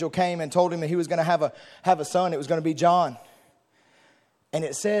when the angel came and told him that he was going to have a son. It was going to be John. And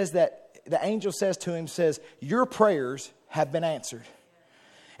it says that the angel says to him, says, your prayers have been answered.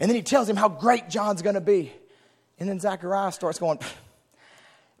 And then he tells him how great John's going to be. And then Zechariah starts going,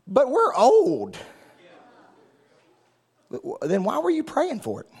 but we're old. Then why were you praying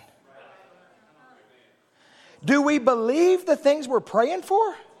for it? Do we believe the things we're praying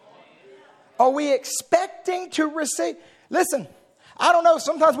for? Are we expecting to receive? Listen, I don't know.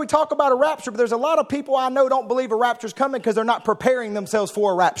 Sometimes we talk about a rapture, but there's a lot of people I know don't believe a rapture's coming because they're not preparing themselves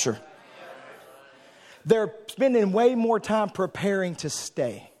for a rapture. They're spending way more time preparing to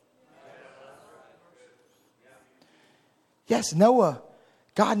stay. Yes, Noah,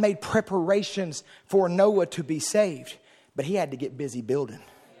 God made preparations for Noah to be saved, but he had to get busy building.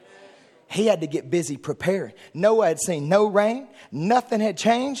 He had to get busy preparing. Noah had seen no rain. Nothing had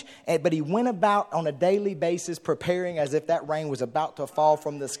changed. But he went about on a daily basis preparing as if that rain was about to fall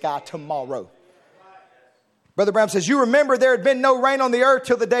from the sky tomorrow. Brother Brown says, you remember there had been no rain on the earth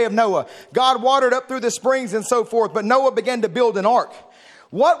till the day of Noah. God watered up through the springs and so forth. But Noah began to build an ark.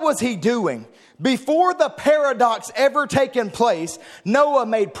 What was he doing? Before the paradox ever taken place, Noah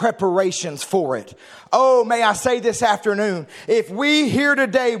made preparations for it. Oh, may I say this afternoon, if we here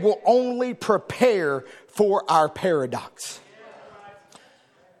today will only prepare for our paradox.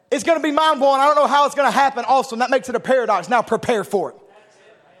 It's going to be mind-blowing. I don't know how it's going to happen also, and that makes it a paradox. Now prepare for it.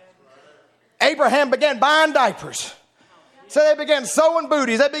 Abraham began buying diapers. So they began sewing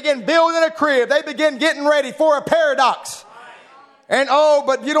booties. They began building a crib. They began getting ready for a paradox. And oh,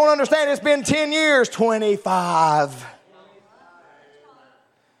 but you don't understand, it's been 10 years, 25.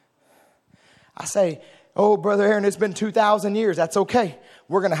 I say, Oh, Brother Aaron, it's been 2,000 years. That's okay.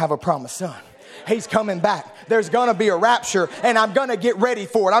 We're going to have a promised son. He's coming back. There's going to be a rapture, and I'm going to get ready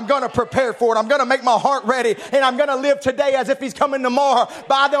for it. I'm going to prepare for it. I'm going to make my heart ready, and I'm going to live today as if he's coming tomorrow.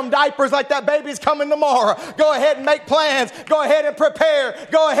 Buy them diapers like that baby's coming tomorrow. Go ahead and make plans. Go ahead and prepare.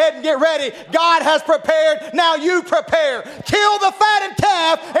 Go ahead and get ready. God has prepared. Now you prepare. Kill the fatted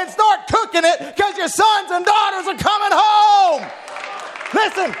calf and start cooking it because your sons and daughters are coming home.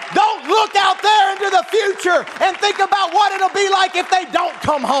 Listen, don't look out there into the future and think about what it'll be like if they don't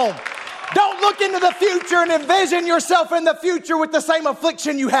come home. Don't look into the future and envision yourself in the future with the same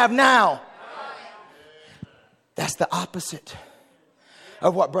affliction you have now. That's the opposite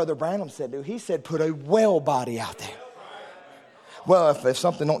of what Brother Branham said, dude. He said, put a well body out there. Well, if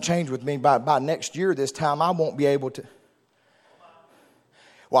something don't change with me by next year this time, I won't be able to.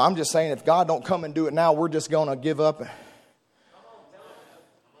 Well, I'm just saying if God don't come and do it now, we're just going to give up.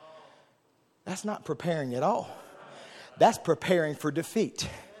 That's not preparing at all. That's preparing for defeat.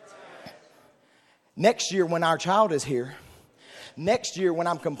 Next year when our child is here, next year when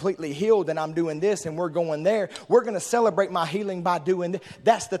I'm completely healed and I'm doing this and we're going there, we're going to celebrate my healing by doing this.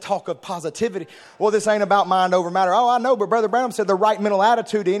 That's the talk of positivity. Well, this ain't about mind over matter. Oh, I know, but Brother Branham said the right mental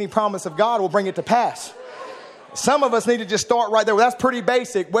attitude to any promise of God will bring it to pass. Some of us need to just start right there. Well, that's pretty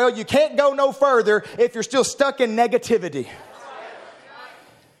basic. Well, you can't go no further if you're still stuck in negativity.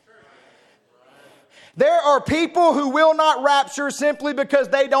 There are people who will not rapture simply because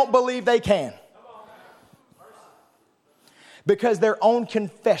they don't believe they can. Because their own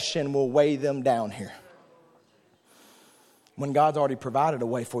confession will weigh them down here. When God's already provided a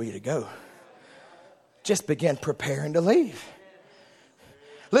way for you to go, just begin preparing to leave.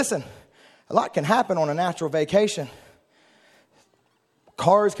 Listen, a lot can happen on a natural vacation.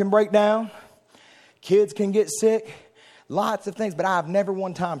 Cars can break down. Kids can get sick. Lots of things, but I've never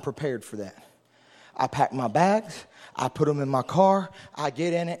one time prepared for that. I pack my bags. I put them in my car. I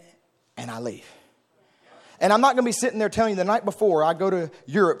get in it and I leave. And I'm not going to be sitting there telling you the night before I go to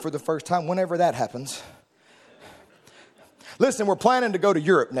Europe for the first time, whenever that happens. Listen, we're planning to go to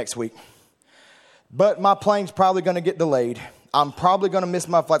Europe next week. But my plane's probably going to get delayed. I'm probably going to miss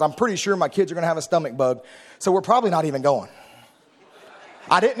my flight. I'm pretty sure my kids are going to have a stomach bug. So we're probably not even going.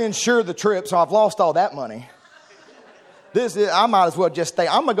 I didn't insure the trip, so I've lost all that money. I might as well just stay.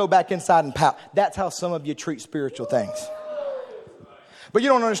 I'm going to go back inside and pout. That's how some of you treat spiritual things. But you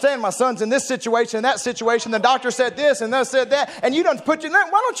don't understand, my son's in this situation and that situation. The doctor said this and that said that. And you don't put you there.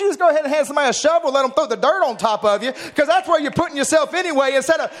 Why don't you just go ahead and hand somebody a shovel, let them throw the dirt on top of you? Because that's where you're putting yourself anyway.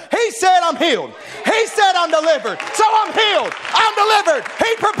 Instead of, he said I'm healed. He said I'm delivered. So I'm healed. I'm delivered.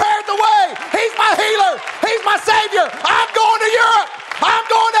 He prepared the way. He's my healer. He's my savior. I'm going to Europe. I'm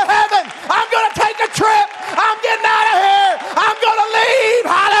going to heaven. I'm going to take a trip. I'm getting out of here. I'm going to leave.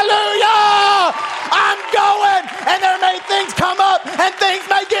 Hallelujah. I'm going. And there may things come up and things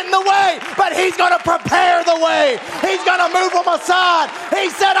may get in the way, but he's going to prepare the way. He's going to move them aside. He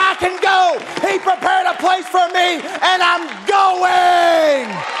said I can go. He prepared a place for me and I'm going.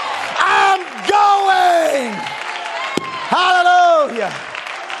 I'm going. Hallelujah.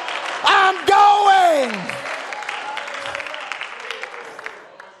 I'm going.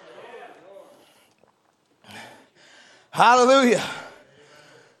 Hallelujah.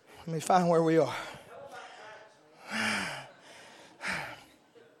 Let me find where we are.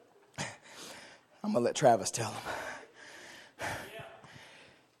 I'm going to let Travis tell them.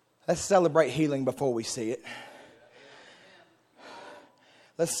 Let's celebrate healing before we see it.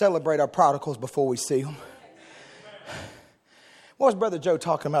 Let's celebrate our prodigals before we see them. What was Brother Joe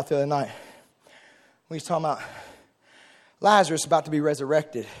talking about the other night? When he was talking about Lazarus about to be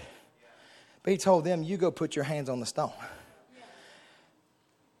resurrected. But he told them, you go put your hands on the stone.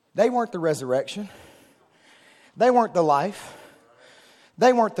 They weren't the resurrection. They weren't the life.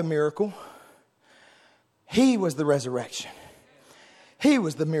 They weren't the miracle. He was the resurrection. He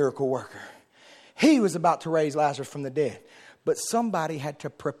was the miracle worker. He was about to raise Lazarus from the dead. But somebody had to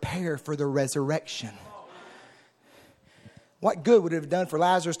prepare for the resurrection. What good would it have done for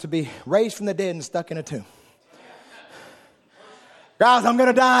Lazarus to be raised from the dead and stuck in a tomb? Guys, I'm going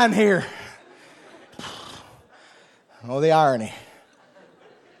to die in here. Oh, the irony.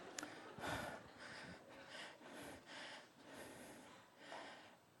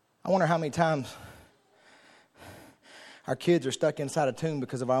 I wonder how many times our kids are stuck inside a tomb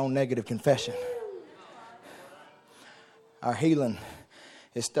because of our own negative confession. Our healing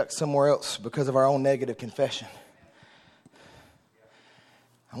is stuck somewhere else because of our own negative confession.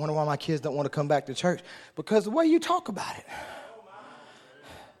 I wonder why my kids don't want to come back to church. Because the way you talk about it.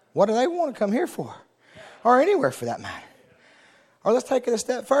 What do they want to come here for? Or anywhere for that matter. Or let's take it a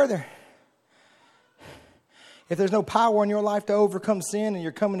step further. If there's no power in your life to overcome sin and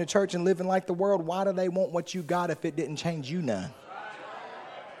you're coming to church and living like the world, why do they want what you got if it didn't change you none?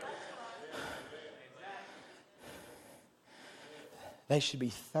 They should be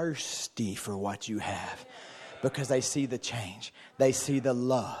thirsty for what you have because they see the change. They see the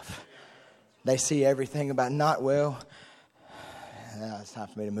love. They see everything about not, well, now it's time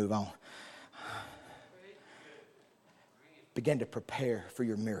for me to move on. Begin to prepare for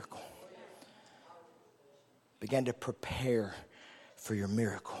your miracle. Begin to prepare for your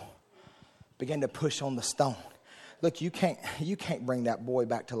miracle. Begin to push on the stone. Look, you can't bring that boy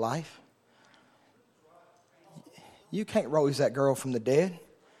back to life. You can't raise that girl from the dead.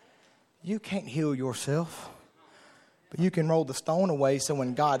 You can't heal yourself. But you can roll the stone away so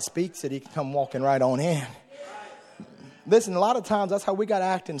when God speaks it, he can come walking right on in. Listen, a lot of times that's how we got to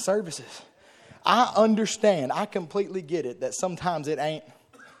act in services. I understand. I completely get it that sometimes it ain't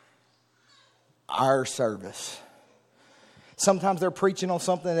our service. Sometimes they're preaching on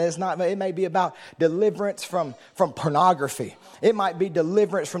something that is not. It may be about deliverance from pornography. It might be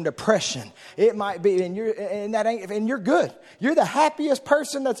deliverance from depression. It might be, and you're good. You're the happiest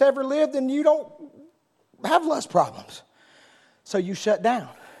person that's ever lived, and you don't have lust problems. So you shut down.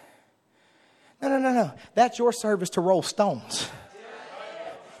 No. That's your service to roll stones.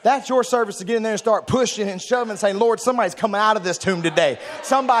 That's your service to get in there and start pushing and shoving and saying, Lord, somebody's coming out of this tomb today.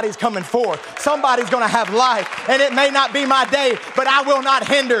 Somebody's coming forth. Somebody's going to have life. And it may not be my day, but I will not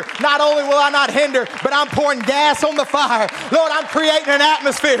hinder. Not only will I not hinder, but I'm pouring gas on the fire. Lord, I'm creating an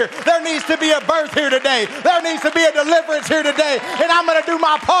atmosphere. There needs to be a birth here today. There needs to be a deliverance here today. And I'm going to do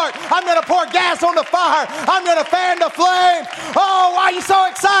my part. I'm going to pour gas on the fire. I'm going to fan the flame. Oh, why are you so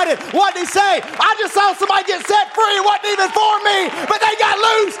excited? What did he say? I just saw somebody get set free. It wasn't even for me, but they got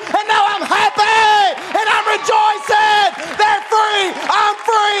loose. And now I'm happy and I'm rejoicing. They're free. I'm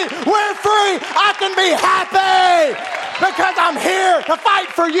free. We're free. I can be happy because I'm here to fight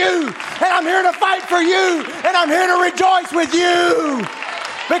for you. And I'm here to fight for you. And I'm here to rejoice with you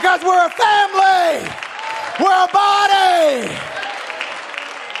because we're a family. We're a body.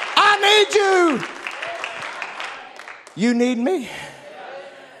 I need you. You need me.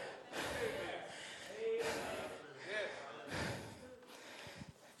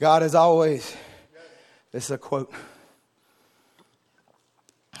 God is always, this is a quote.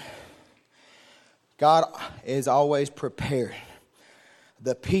 God is always prepared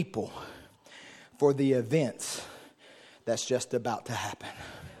the people for the events that's just about to happen.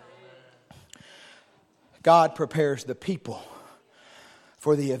 God prepares the people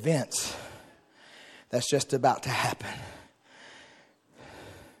for the events that's just about to happen.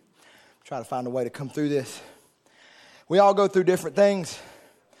 Try to find a way to come through this. We all go through different things.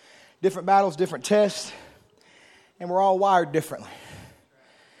 Different battles, different tests, and we're all wired differently.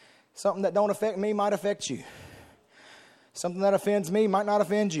 Something that don't affect me might affect you. Something that offends me might not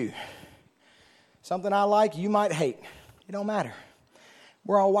offend you. Something I like, you might hate. It don't matter.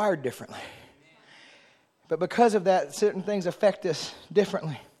 We're all wired differently. But because of that, certain things affect us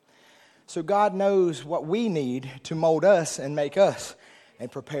differently. So God knows what we need to mold us and make us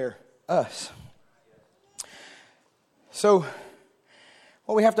and prepare us. So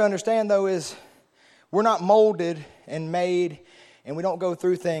what we have to understand, though, is we're not molded and made, and we don't go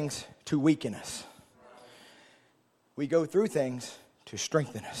through things to weaken us. We go through things to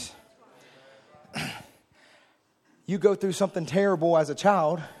strengthen us. You go through something terrible as a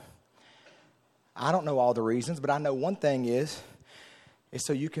child. I don't know all the reasons, but I know one thing is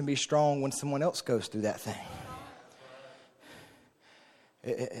so you can be strong when someone else goes through that thing.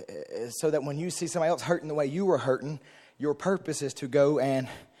 So that when you see somebody else hurting the way you were hurting, your purpose is to go and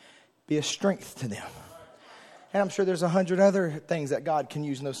be a strength to them. And I'm sure there's 100 other things that God can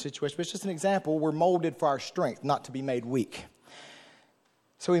use in those situations. But it's just an example. We're molded for our strength, not to be made weak.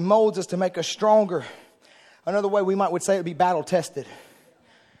 So he molds us to make us stronger. Another way we would say it would be battle tested.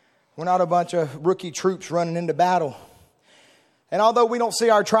 We're not a bunch of rookie troops running into battle. And although we don't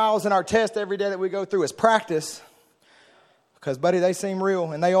see our trials and our tests every day that we go through as practice, because, buddy, they seem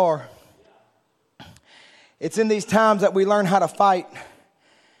real, and they are. It's in these times that we learn how to fight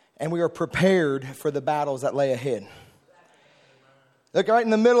and we are prepared for the battles that lay ahead. Look, right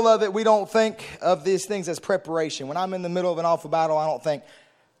in the middle of it, we don't think of these things as preparation. When I'm in the middle of an awful battle, I don't think,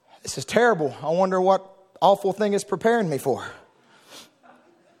 this is terrible. I wonder what awful thing is preparing me for.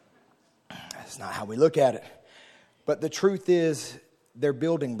 That's not how we look at it. But the truth is, they're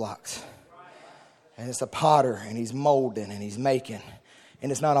building blocks. And it's a potter, and he's molding, and he's making.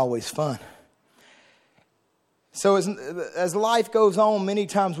 And it's not always fun. So as life goes on, many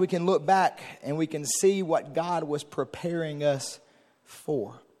times we can look back and we can see what God was preparing us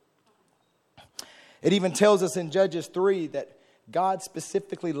for. It even tells us in Judges 3 that God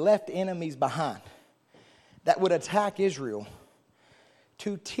specifically left enemies behind that would attack Israel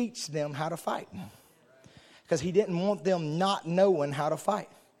to teach them how to fight. Because he didn't want them not knowing how to fight.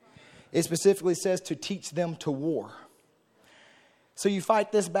 It specifically says to teach them to war. So you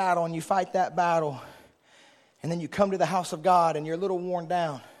fight this battle and you fight that battle. And then you come to the house of God and you're a little worn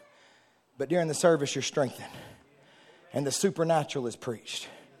down. But during the service you're strengthened. And the supernatural is preached.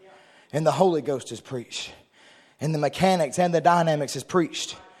 And the Holy Ghost is preached. And the mechanics and the dynamics is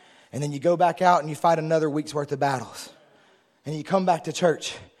preached. And then you go back out and you fight another week's worth of battles. And you come back to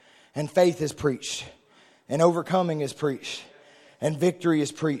church and faith is preached. And overcoming is preached. And victory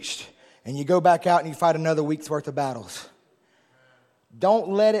is preached. And you go back out and you fight another week's worth of battles. Don't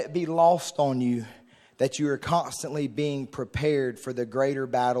let it be lost on you that you are constantly being prepared for the greater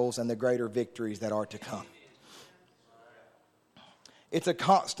battles and the greater victories that are to come. It's a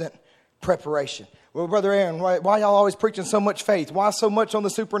constant preparation. Well, Brother Aaron, why y'all always preaching so much faith? Why so much on the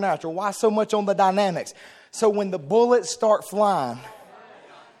supernatural? Why so much on the dynamics? So when the bullets start flying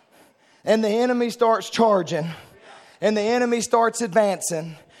and the enemy starts charging and the enemy starts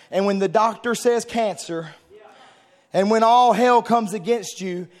advancing and when the doctor says cancer and when all hell comes against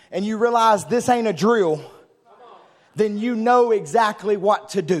you and you realize this ain't a drill, then you know exactly what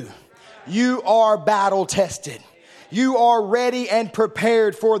to do. You are battle tested. You are ready and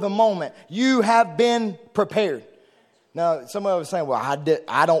prepared for the moment. You have been prepared. Now, some of us are saying, well,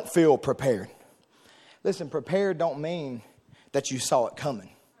 I don't feel prepared. Listen, prepared don't mean that you saw it coming.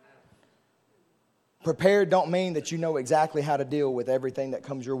 Prepared don't mean that you know exactly how to deal with everything that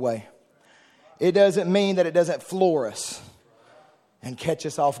comes your way. It doesn't mean that it doesn't floor us and catch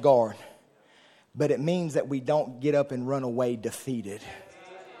us off guard. But it means that we don't get up and run away defeated.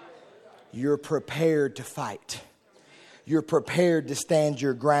 You're prepared to fight. You're prepared to stand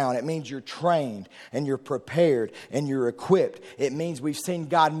your ground. It means you're trained and you're prepared and you're equipped. It means we've seen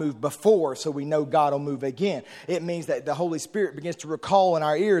God move before, so we know God will move again. It means that the Holy Spirit begins to recall in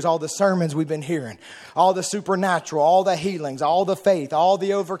our ears all the sermons we've been hearing, all the supernatural, all the healings, all the faith, all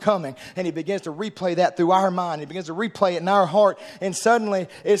the overcoming. And He begins to replay that through our mind. He begins to replay it in our heart. And suddenly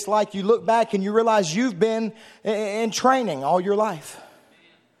it's like you look back and you realize you've been in training all your life.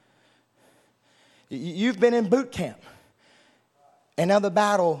 You've been in boot camp. And now the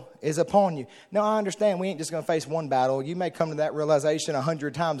battle is upon you. Now, I understand we ain't just going to face one battle. You may come to that realization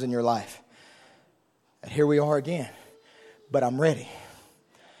 100 times in your life. And here we are again. But I'm ready.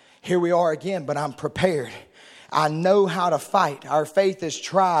 Here we are again, but I'm prepared. I know how to fight. Our faith is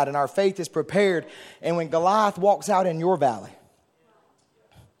tried and our faith is prepared. And when Goliath walks out in your valley,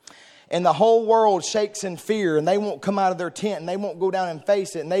 and the whole world shakes in fear, and they won't come out of their tent, and they won't go down and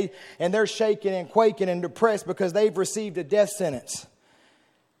face it, and they're shaking and quaking and depressed because they've received a death sentence,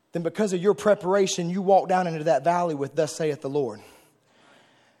 then because of your preparation, you walk down into that valley with "Thus saith the Lord."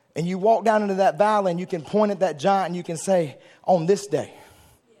 And you walk down into that valley and you can point at that giant and you can say, on this day,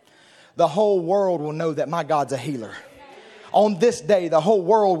 the whole world will know that my God's a healer. On this day, the whole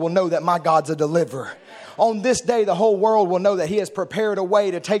world will know that my God's a deliverer. On this day, the whole world will know that He has prepared a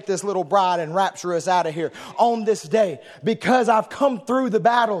way to take this little bride and rapture us out of here. On this day, because I've come through the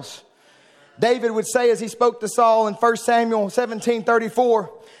battles. David would say as he spoke to Saul in 1 Samuel 17:34,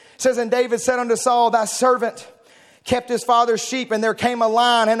 says, and David said unto Saul, thy servant kept his father's sheep, and there came a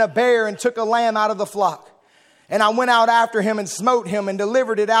lion and a bear and took a lamb out of the flock. And I went out after him and smote him and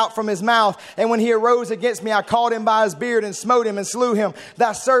delivered it out from his mouth. And when he arose against me, I caught him by his beard and smote him and slew him.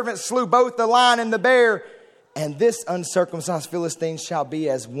 Thy servant slew both the lion and the bear. And this uncircumcised Philistine shall be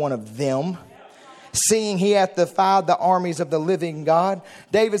as one of them, seeing he hath defied the armies of the living God.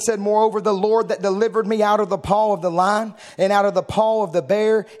 David said, moreover, the Lord that delivered me out of the paw of the lion and out of the paw of the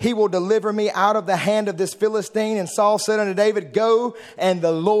bear, He will deliver me out of the hand of this Philistine. And Saul said unto David, go, and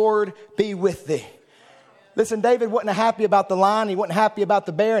the Lord be with thee. Listen, David wasn't happy about the lion. He wasn't happy about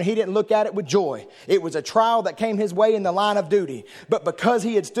the bear, and he didn't look at it with joy. It was a trial that came his way in the line of duty. But because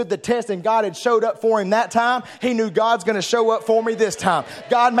he had stood the test and God had showed up for him that time, he knew God's going to show up for me this time.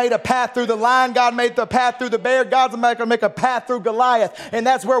 God made a path through the lion. God made the path through the bear. God's going to make a path through Goliath. And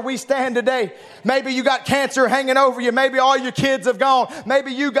that's where we stand today. Maybe you got cancer hanging over you. Maybe all your kids have gone.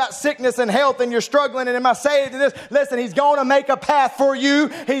 Maybe you got sickness and health and you're struggling. And am I saved in this? Listen, He's going to make a path for you.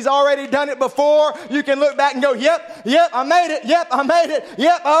 He's already done it before. You can look back and go, yep, I made it. Yep, I made it.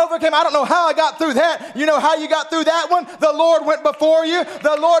 Yep, I overcame. I don't know how I got through that. You know how you got through that one? The Lord went before you.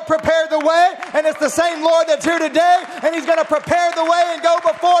 The Lord prepared the way. And it's the same Lord that's here today. And He's going to prepare the way and go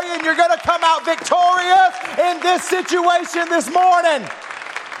before you. And you're going to come out victorious in this situation this morning.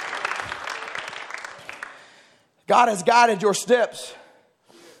 God has guided your steps.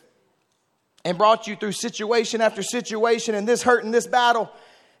 and brought you through situation after situation and this hurt and this battle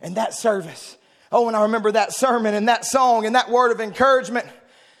and that service. Oh, and I remember that sermon and that song and that word of encouragement.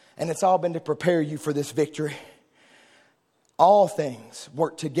 And it's all been to prepare you for this victory. All things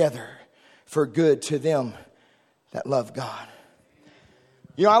work together for good to them that love God.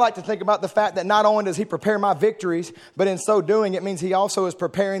 You know, I like to think about the fact that not only does he prepare my victories, but in so doing, it means he also is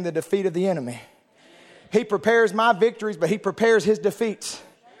preparing the defeat of the enemy. He prepares my victories, but he prepares his defeats.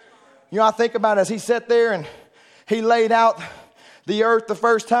 You know, I think about it as he sat there and he laid out the earth the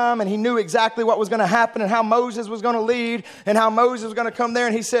first time and he knew exactly what was going to happen and how Moses was going to lead and how Moses was going to come there.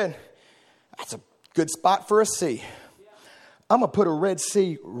 And he said, that's a good spot for a sea. I'm going to put a Red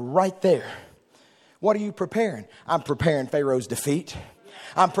Sea right there. What are you preparing? I'm preparing Pharaoh's defeat.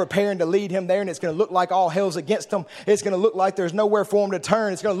 I'm preparing to lead him there, and it's going to look like all hell's against him. It's going to look like there's nowhere for him to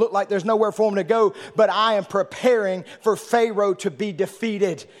turn. It's going to look like there's nowhere for him to go. But I am preparing for Pharaoh to be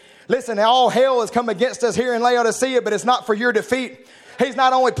defeated. Listen, all hell has come against us here in Laodicea, but it's not for your defeat. He's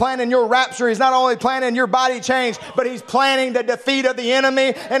not only planning your rapture, he's not only planning your body change, but he's planning the defeat of the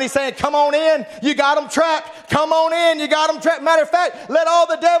enemy. And he's saying, come on in, you got them trapped. Come on in, you got them trapped. Matter of fact, let all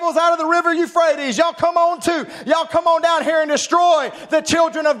the devils out of the river Euphrates. Y'all come on too. Y'all come on down here and destroy the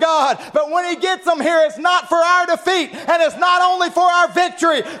children of God. But when he gets them here, it's not for our defeat, and it's not only for our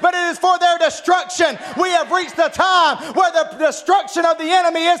victory, but it is for their destruction. We have reached the time where the destruction of the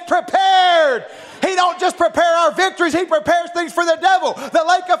enemy is prepared. He don't just prepare our victories, he prepares things for the devil. The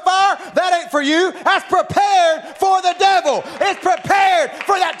lake of fire, that ain't for you. That's prepared for the devil. It's prepared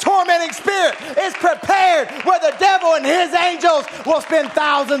for that tormenting spirit. It's prepared where the devil and his angels will spend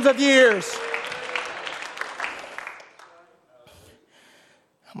thousands of years.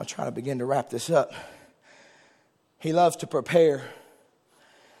 I'm going to try to begin to wrap this up. He loves to prepare.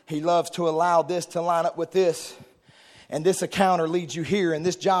 He loves to allow this to line up with this. And this encounter leads you here, and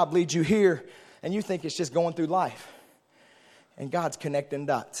this job leads you here. And you think it's just going through life. And God's connecting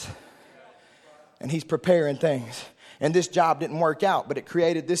dots. And he's preparing things. And this job didn't work out, but it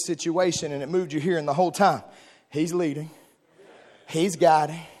created this situation and it moved you here. And the whole time, he's leading. He's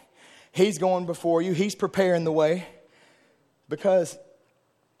guiding. He's going before you. He's preparing the way. Because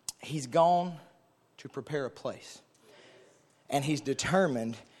he's gone to prepare a place. And he's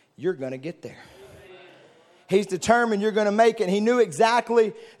determined you're going to get there. He's determined you're going to make it. He knew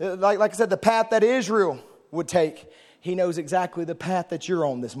exactly, like I said, the path that Israel would take. He knows exactly the path that you're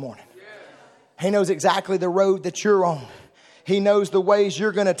on this morning. He knows exactly the road that you're on. He knows the ways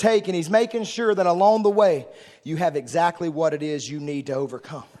you're going to take. And he's making sure that along the way, you have exactly what it is you need to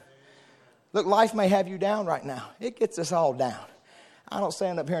overcome. Look, life may have you down right now. It gets us all down. I don't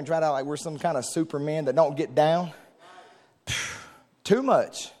stand up here and try to act like we're some kind of Superman that don't get down. Too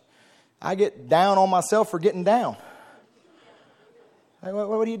much. I get down on myself for getting down. Like,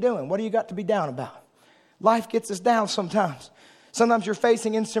 what are you doing? What do you got to be down about? Life gets us down sometimes. Sometimes you're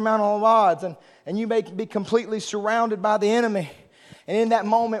facing insurmountable odds and you may be completely surrounded by the enemy. And in that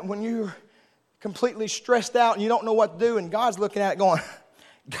moment when you're completely stressed out and you don't know what to do and God's looking at it going,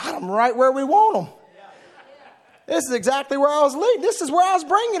 got him right where we want him. This is exactly where I was leading. This is where I was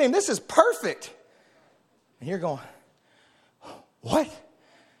bringing him. This is perfect. And you're going, what?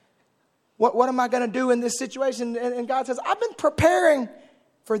 What am I going to do in this situation? And God says, I've been preparing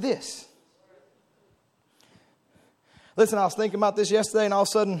for this. Listen, I was thinking about this yesterday and all of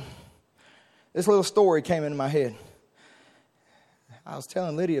a sudden, this little story came into my head. I was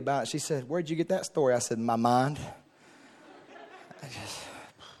telling Lydia about it. She said, where'd you get that story? I said, my mind.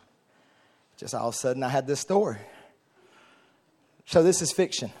 Just all of a sudden, I had this story. So this is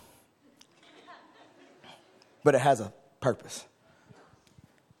fiction. But it has a purpose.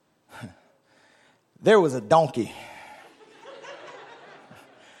 There was a donkey.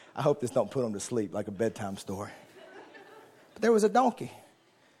 I hope this don't put them to sleep like a bedtime story. But there was a donkey.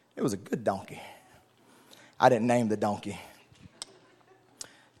 It was a good donkey. I didn't name the donkey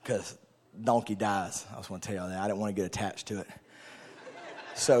because donkey dies. I just want to tell you that. I didn't want to get attached to it.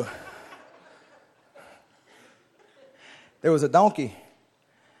 So there was a donkey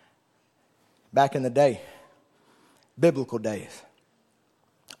back in the day, biblical days,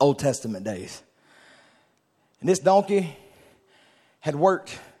 Old Testament days. And this donkey had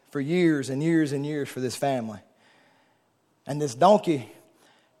worked for years and years and years for this family. And this donkey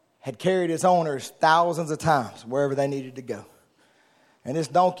had carried its owners thousands of times wherever they needed to go. And this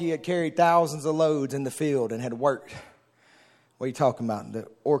donkey had carried thousands of loads in the field and had worked. What are you talking about? The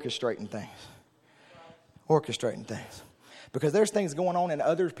orchestrating things. Orchestrating things. Because there's things going on in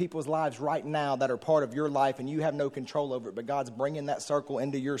other people's lives right now that are part of your life and you have no control over it. But God's bringing that circle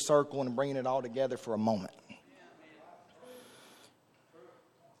into your circle and bringing it all together for a moment.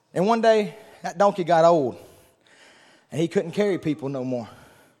 And one day, that donkey got old. And he couldn't carry people no more.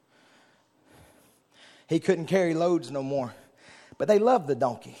 He couldn't carry loads no more. But they loved the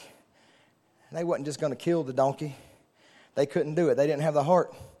donkey. And they wasn't just going to kill the donkey. They couldn't do it. They didn't have the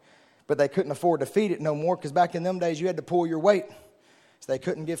heart. But they couldn't afford to feed it no more, because back in them days you had to pull your weight. So they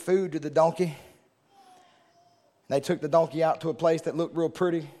couldn't give food to the donkey. They took the donkey out to a place that looked real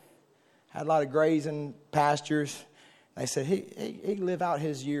pretty. Had a lot of grazing pastures. They said, he live out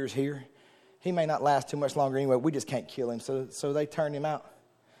his years here. He may not last too much longer anyway. We just can't kill him. So they turned him out.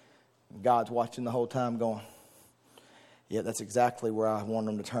 God's watching the whole time going, yeah, that's exactly where I wanted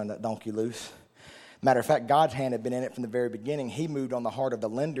them to turn that donkey loose. Matter of fact, God's hand had been in it from the very beginning. He moved on the heart of the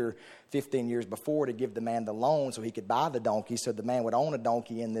lender 15 years before to give the man the loan so he could buy the donkey, so the man would own a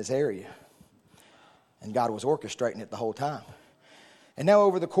donkey in this area. And God was orchestrating it the whole time. And now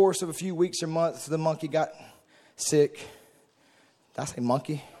over the course of a few weeks or months, the monkey got sick. Did I say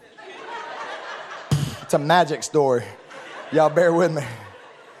monkey? It's a magic story. Y'all bear with me.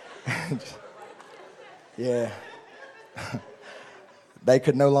 Yeah. They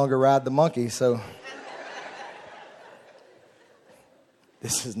could no longer ride the monkey, so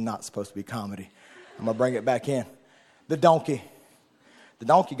this is not supposed to be comedy. I'm going to bring it back in. The donkey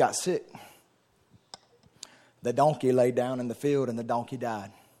got sick. The donkey lay down in the field and the donkey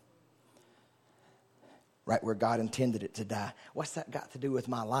died. Right where God intended it to die. What's that got to do with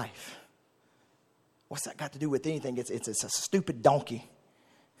my life? What's that got to do with anything? It's a stupid donkey.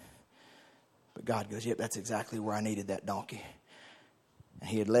 But God goes, yep, that's exactly where I needed that donkey. And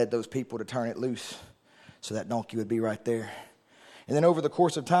he had led those people to turn it loose so that donkey would be right there. And then over the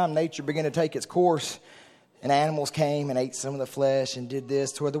course of time, nature began to take its course. And animals came and ate some of the flesh and did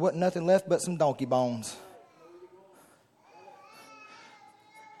this to where there wasn't nothing left but some donkey bones.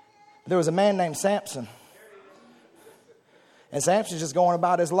 There was a man named Samson. And Samson's just going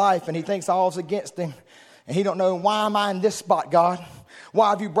about his life, and he thinks all's against him. And he don't know, why am I in this spot, God? Why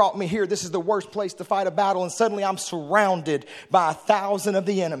have you brought me here? This is the worst place to fight a battle, and suddenly I'm surrounded by 1,000 of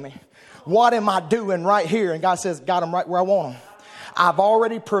the enemy. What am I doing right here? And God says, got them right where I want them. I've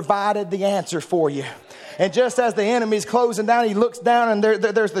already provided the answer for you. And just as the enemy's closing down, he looks down, and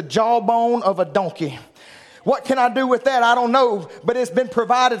there's the jawbone of a donkey. What can I do with that? I don't know, but it's been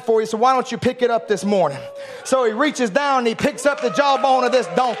provided for you, so why don't you pick it up this morning? So he reaches down and he picks up the jawbone of this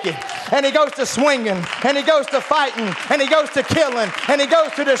donkey, and he goes to swinging, and he goes to fighting, and he goes to killing, and he goes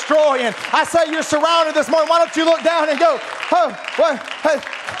to destroying. I say you're surrounded this morning. Why don't you look down and go,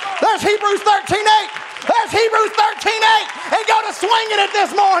 there's Hebrews 13:8. There's Hebrews 13:8, and go to swinging it this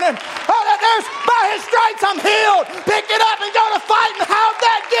morning. Oh, there's by his stripes I'm healed. Pick it up and go to fighting. How'd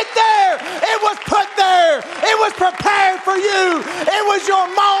that get there? It was put there. It was prepared for you. It was your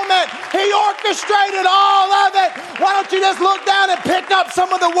moment. He orchestrated all of it. Why don't you just look down and pick up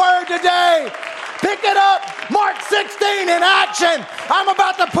some of the word today? Pick it up. Mark 16 in action. I'm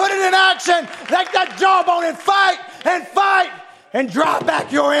about to put it in action. Take that jawbone and fight and drive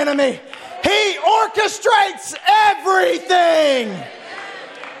back your enemy. He orchestrates everything.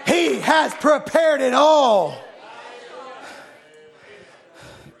 He has prepared it all.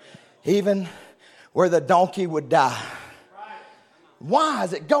 Even where the donkey would die. Why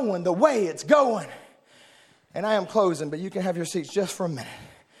is it going the way it's going? And I am closing, but you can have your seats just for a minute.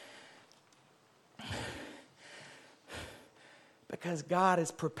 Because God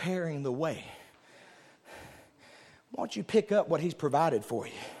is preparing the way. Why don't you pick up what he's provided for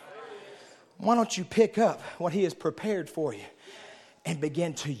you? Why don't you pick up what he has prepared for you and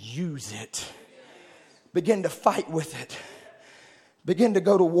begin to use it? Begin to fight with it. Begin to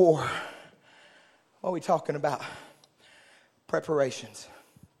go to war. What are we talking about? Preparations.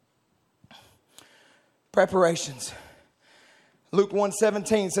 Preparations. Luke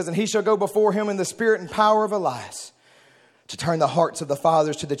 1:17 says, and he shall go before him in the spirit and power of Elias, to turn the hearts of the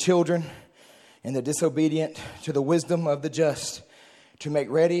fathers to the children and the disobedient to the wisdom of the just, to make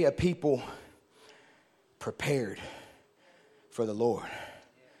ready a people prepared for the Lord.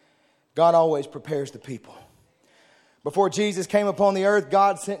 God always prepares the people. Before Jesus came upon the earth,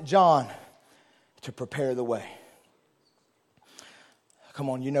 God sent John to prepare the way. Come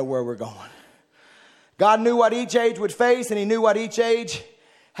on, you know where we're going. God knew what each age would face, and he knew what each age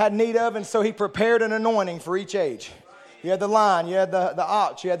had need of, and so he prepared an anointing for each age. You had the lion, you had the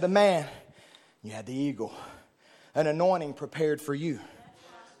ox, you had the man, you had the eagle. An anointing prepared for you.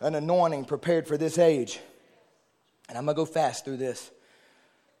 An anointing prepared for this age. And I'm going to go fast through this.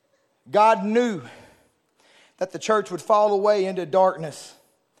 God knew that the church would fall away into darkness.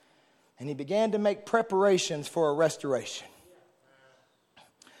 And he began to make preparations for a restoration.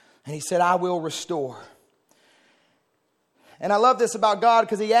 And he said, I will restore. And I love this about God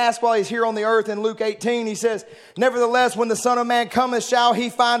because he asked while he's here on the earth in Luke 18, he says, nevertheless, when the Son of Man cometh, shall he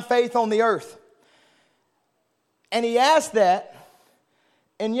find faith on the earth? And he asked that,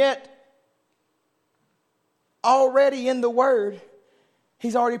 and yet already in the word,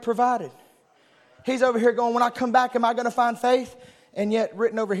 he's already provided. He's over here going, when I come back, am I going to find faith? And yet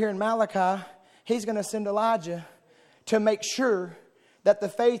written over here in Malachi, he's going to send Elijah to make sure that the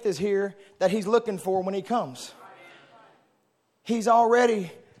faith is here that he's looking for when he comes. He's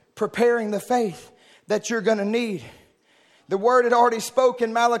already preparing the faith that you're going to need. The word had already spoken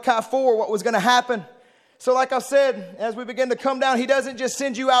in Malachi 4 what was going to happen. So like I said, as we begin to come down, he doesn't just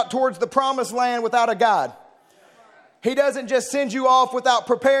send you out towards the promised land without a guide. He doesn't just send you off without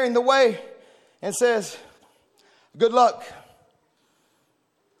preparing the way and says, good luck.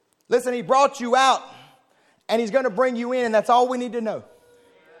 Listen, he brought you out and he's going to bring you in, and that's all we need to know.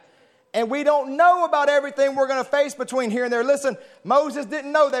 And we don't know about everything we're going to face between here and there. Listen, Moses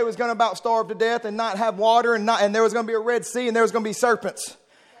didn't know they was going to about starve to death and not have water and there was going to be a Red Sea and there was going to be serpents.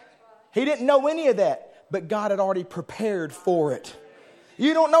 He didn't know any of that, but God had already prepared for it.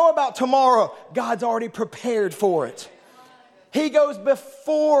 You don't know about tomorrow. God's already prepared for it. He goes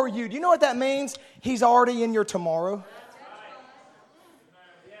before you. Do you know what that means? He's already in your tomorrow.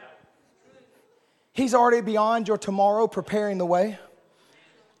 He's already beyond your tomorrow, preparing the way.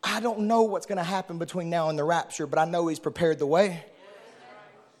 I don't know what's going to happen between now and the rapture, but I know he's prepared the way.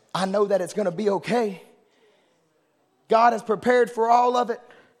 I know that it's going to be okay. God has prepared for all of it.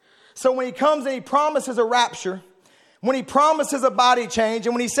 So when he comes and he promises a rapture, when he promises a body change,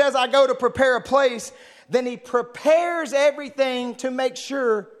 and when he says, I go to prepare a place, then he prepares everything to make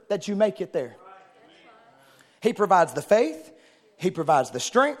sure that you make it there. He provides the faith. He provides the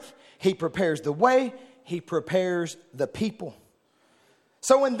strength. He prepares the way. He prepares the people.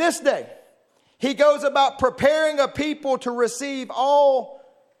 So in this day, he goes about preparing a people to receive all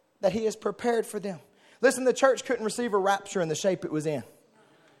that he has prepared for them. Listen, the church couldn't receive a rapture in the shape it was in.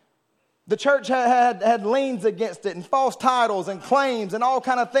 The church had liens against it and false titles and claims and all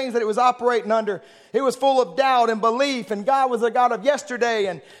kind of things that it was operating under. It was full of doubt and belief, and God was a God of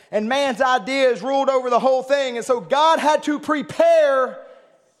yesterday, and man's ideas ruled over the whole thing. And so God had to prepare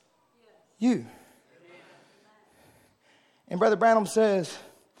you. And Brother Branham says,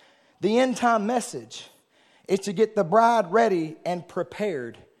 the end time message is to get the bride ready and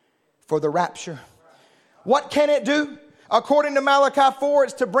prepared for the rapture. What can it do? According to Malachi 4,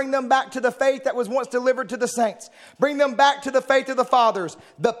 it's to bring them back to the faith that was once delivered to the saints. Bring them back to the faith of the fathers.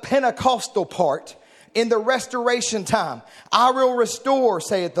 The Pentecostal part in the restoration time. I will restore,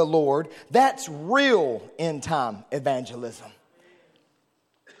 saith the Lord. That's real end time evangelism.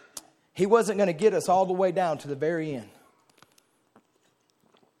 He wasn't going to get us all the way down to the very end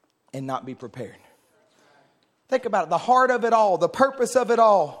and not be prepared. Think about it. The heart of it all, the purpose of it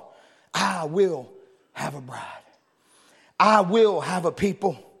all. I will have a bride. I will have a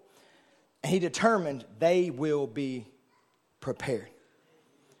people. And he determined they will be prepared.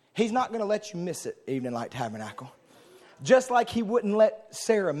 He's not going to let you miss it, Evening Light Tabernacle. Just like he wouldn't let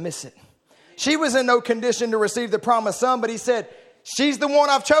Sarah miss it. She was in no condition to receive the promised son, but he said, she's the one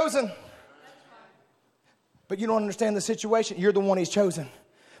I've chosen. But you don't understand the situation. You're the one he's chosen.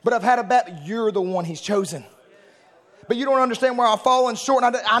 But I've had a bet. You're the one he's chosen. But you don't understand where I've fallen short.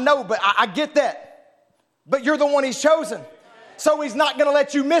 I know, but I get that. But you're the one he's chosen. So he's not going to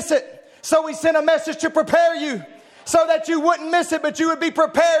let you miss it. So he sent a message to prepare you so that you wouldn't miss it, but you would be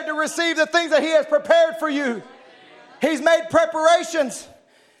prepared to receive the things that he has prepared for you. He's made preparations.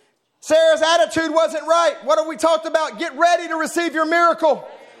 Sarah's attitude wasn't right. What have we talked about? Get ready to receive your miracle.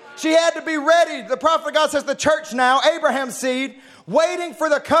 She had to be ready. The prophet of God says the church now, Abraham's seed, waiting for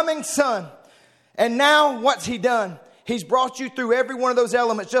the coming son. And now what's he done? He's brought you through every one of those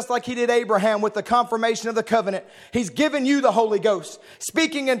elements, just like he did Abraham with the confirmation of the covenant. He's given you the Holy Ghost,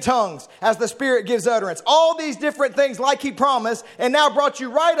 speaking in tongues as the Spirit gives utterance. All these different things like he promised, and now brought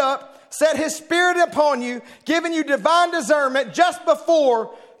you right up, set his Spirit upon you, given you divine discernment just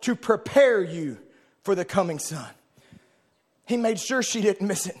before to prepare you for the coming son. He made sure she didn't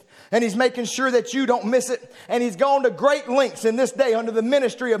miss it. And he's making sure that you don't miss it. And he's gone to great lengths in this day under the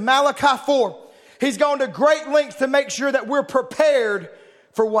ministry of Malachi 4. He's gone to great lengths to make sure that we're prepared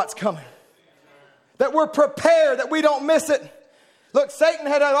for what's coming. That we're prepared, that we don't miss it. Look, Satan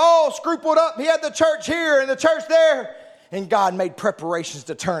had it all scrupled up. He had the church here and the church there. And God made preparations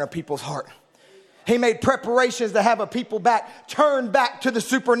to turn a people's heart. He made preparations to have a people back, turn back to the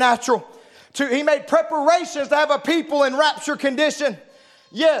supernatural. He made preparations to have a people in rapture condition.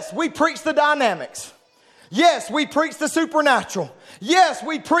 Yes, we preach the dynamics. Yes, we preach the supernatural. Yes,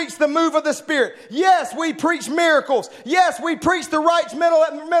 we preach the move of the Spirit. Yes, we preach miracles. Yes, we preach the right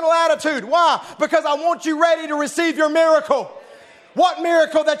mental attitude. Why? Because I want you ready to receive your miracle. What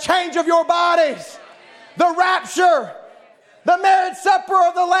miracle? The change of your bodies. The rapture. The marriage supper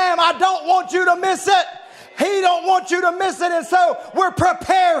of the Lamb. I don't want you to miss it. He don't want you to miss it. And so we're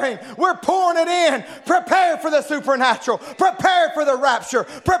preparing. We're pouring it in. Prepare for the supernatural. Prepare for the rapture.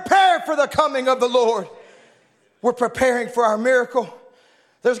 Prepare for the coming of the Lord. We're preparing for our miracle.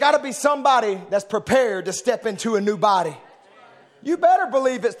 There's got to be somebody that's prepared to step into a new body. You better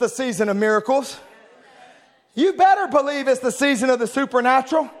believe it's the season of miracles. You better believe it's the season of the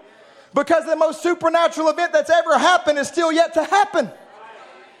supernatural. Because the most supernatural event that's ever happened is still yet to happen.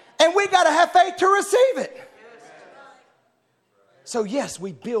 And we got to have faith to receive it. So yes,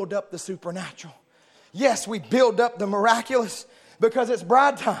 we build up the supernatural. Yes, we build up the miraculous because it's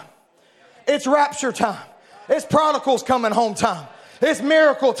bride time. It's rapture time. It's prodigals coming home time. It's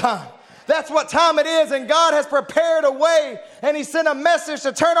miracle time. That's what time it is. And God has prepared a way, and He sent a message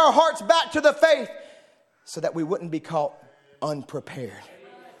to turn our hearts back to the faith so that we wouldn't be caught unprepared.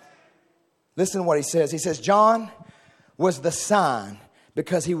 Listen to what He says. He says, John was the sign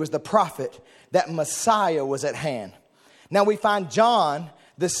because he was the prophet that Messiah was at hand. Now we find John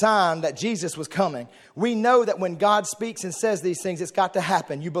the sign that Jesus was coming. We know that when God speaks and says these things, it's got to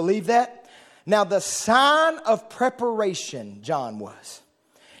happen. You believe that? Now, the sign of preparation, John was.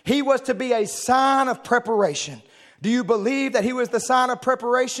 He was to be a sign of preparation. Do you believe that he was the sign of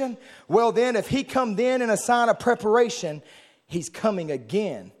preparation? Well, then, if he come then in a sign of preparation, he's coming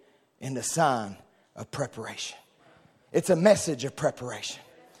again in the sign of preparation. It's a message of preparation.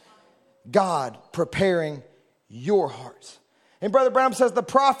 God preparing your hearts. And Brother Branham says, the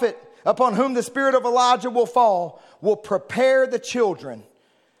prophet upon whom the spirit of Elijah will fall will prepare the children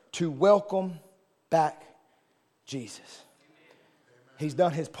to welcome back Jesus. He's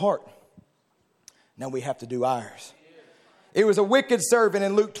done his part. Now we have to do ours. It was a wicked servant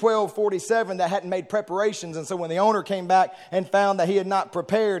in Luke 12:47 that hadn't made preparations. And so when the owner came back and found that he had not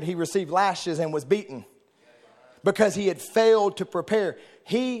prepared, he received lashes and was beaten because he had failed to prepare.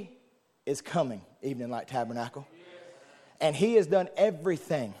 He is coming, Evening Light Tabernacle. And he has done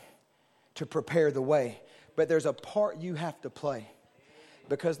everything to prepare the way. But there's a part you have to play.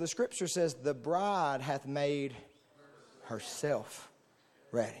 Because the scripture says the bride hath made herself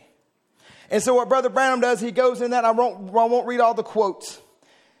ready. And so what Brother Branham does, he goes in that. I won't read all the quotes.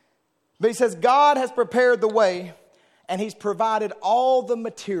 But he says God has prepared the way and He's provided all the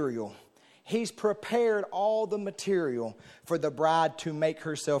material. He's prepared all the material for the bride to make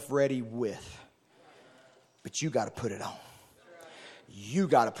herself ready with. But you got to put it on. You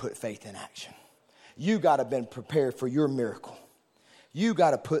got to put faith in action. You got to be prepared for your miracle. You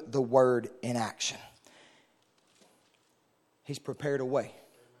got to put the word in action. He's prepared a way.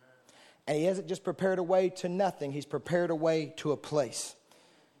 And He hasn't just prepared a way to nothing. He's prepared a way to a place.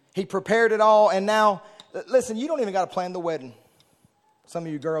 He prepared it all. And now, listen, you don't even got to plan the wedding. Some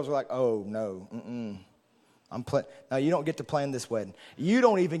of you girls are like, oh, no. No, you don't get to plan this wedding. You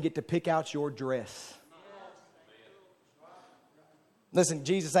don't even get to pick out your dress. Listen,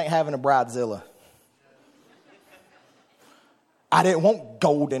 Jesus ain't having a bridezilla. I didn't want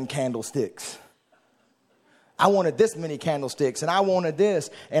golden candlesticks. I wanted this many candlesticks, and I wanted this,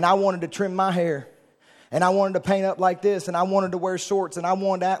 and I wanted to trim my hair, and I wanted to paint up like this, and I wanted to wear shorts, and I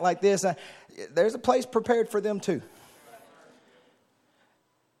wanted to act like this. There's a place prepared for them too.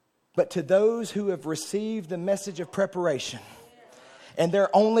 But to those who have received the message of preparation, and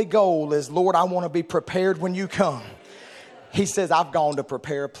their only goal is, Lord, I want to be prepared when you come. He says, I've gone to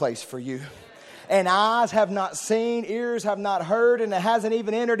prepare a place for you. And eyes have not seen, ears have not heard, and it hasn't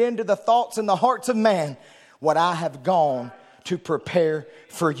even entered into the thoughts and the hearts of man what I have gone to prepare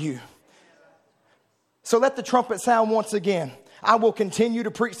for you. So let the trumpet sound once again. I will continue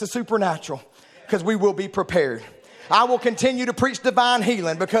to preach the supernatural because we will be prepared. I will continue to preach divine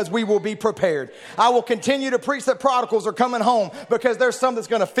healing because we will be prepared. I will continue to preach that prodigals are coming home because there's some that's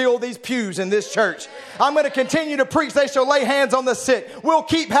going to fill these pews in this church. I'm going to continue to preach they shall lay hands on the sick. We'll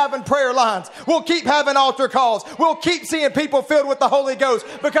keep having prayer lines. We'll keep having altar calls. We'll keep seeing people filled with the Holy Ghost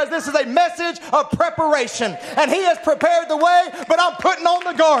because this is a message of preparation. And He has prepared the way, but I'm putting on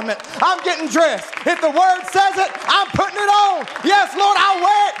the garment. I'm getting dressed. If the Word says it, I'm putting it on. Yes, Lord, I'll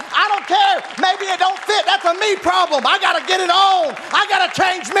wear it. I don't care. Maybe it don't fit. That's a me problem. I got to get it on. I got to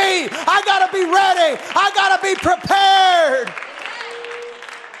change me. I got to be ready. I got to be prepared.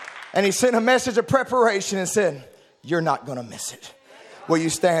 And He sent a message of preparation and said, you're not going to miss it. Will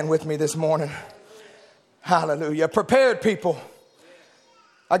you stand with me this morning? Hallelujah. Prepared people.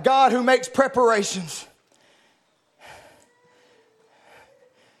 A God who makes preparations.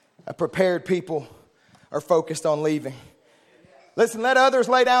 A prepared people are focused on leaving. Listen, let others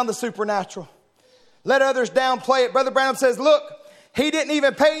lay down the supernatural. Let others downplay it. Brother Branham says, look, he didn't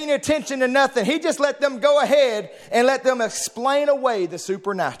even pay any attention to nothing. He just let them go ahead and let them explain away the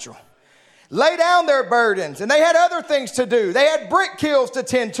supernatural. Lay down their burdens. And they had other things to do. They had brick kilns to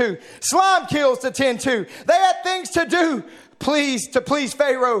tend to, slime kilns to tend to. They had things to do to please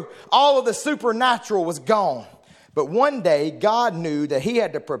Pharaoh. All of the supernatural was gone. But one day, God knew that he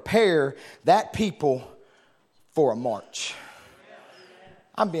had to prepare that people for a march.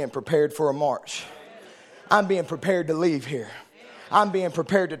 I'm being prepared for a march. I'm being prepared to leave here. I'm being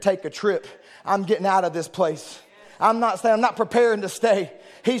prepared to take a trip. I'm getting out of this place. I'm not preparing to stay.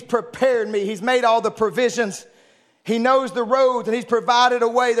 He's prepared me. He's made all the provisions. He knows the roads and he's provided a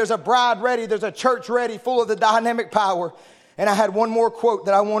way. There's a bride ready. There's a church ready, full of the dynamic power. And I had one more quote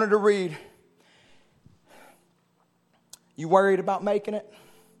that I wanted to read. You worried about making it?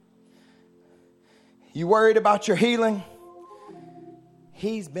 You worried about your healing?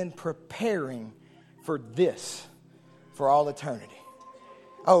 He's been preparing for this for all eternity.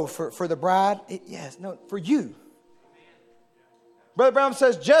 Oh, for the bride? Yes, no, for you. Brother Brown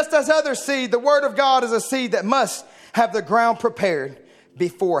says, just as other seed, the word of God is a seed that must have the ground prepared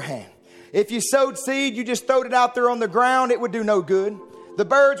beforehand. If you sowed seed, you just throwed it out there on the ground, it would do no good. The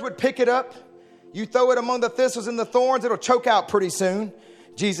birds would pick it up. You throw it among the thistles and the thorns, it'll choke out pretty soon.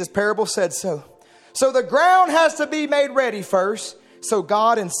 Jesus' parable said so. So the ground has to be made ready first. So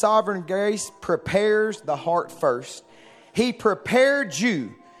God in sovereign grace prepares the heart first. He prepared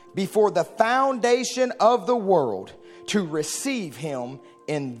you before the foundation of the world to receive him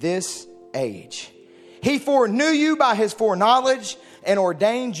in this age. He foreknew you by his foreknowledge and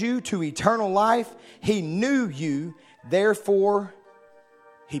ordained you to eternal life. He knew you, therefore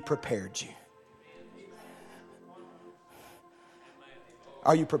he prepared you.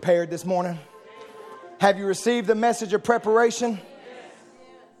 Are you prepared this morning? Have you received the message of preparation?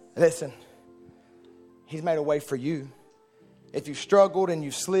 Listen, he's made a way for you. If you've struggled and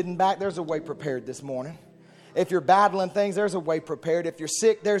you've slidden back, there's a way prepared this morning. If you're battling things, there's a way prepared. If you're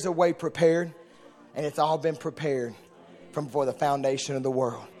sick, there's a way prepared. And it's all been prepared from before the foundation of the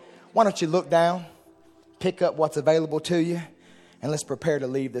world. Why don't you look down, pick up what's available to you, and let's prepare to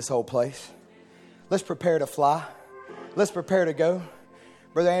leave this whole place. Let's prepare to fly. Let's prepare to go.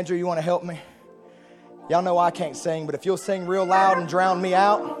 Brother Andrew, you want to help me? Y'all know I can't sing, but if you'll sing real loud and drown me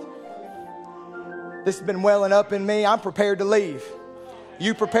out, this has been welling up in me. I'm prepared to leave.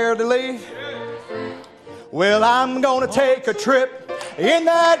 You prepared to leave? Well, I'm going to take a trip in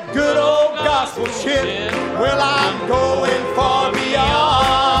that good old gospel ship. Well, I'm going far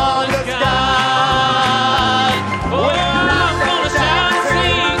beyond the sky. Well, I'm going to shout and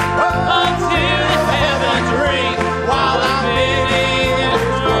sing until the heavens ring while I'm bidding this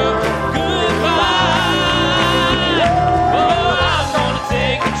world goodbye. Oh, I'm going to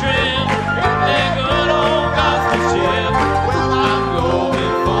take a trip in that good old gospel ship. Well, I'm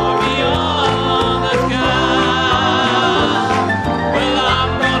going far beyond the sky. Well,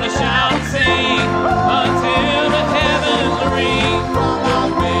 I'm going to shout and sing until the heavens ring.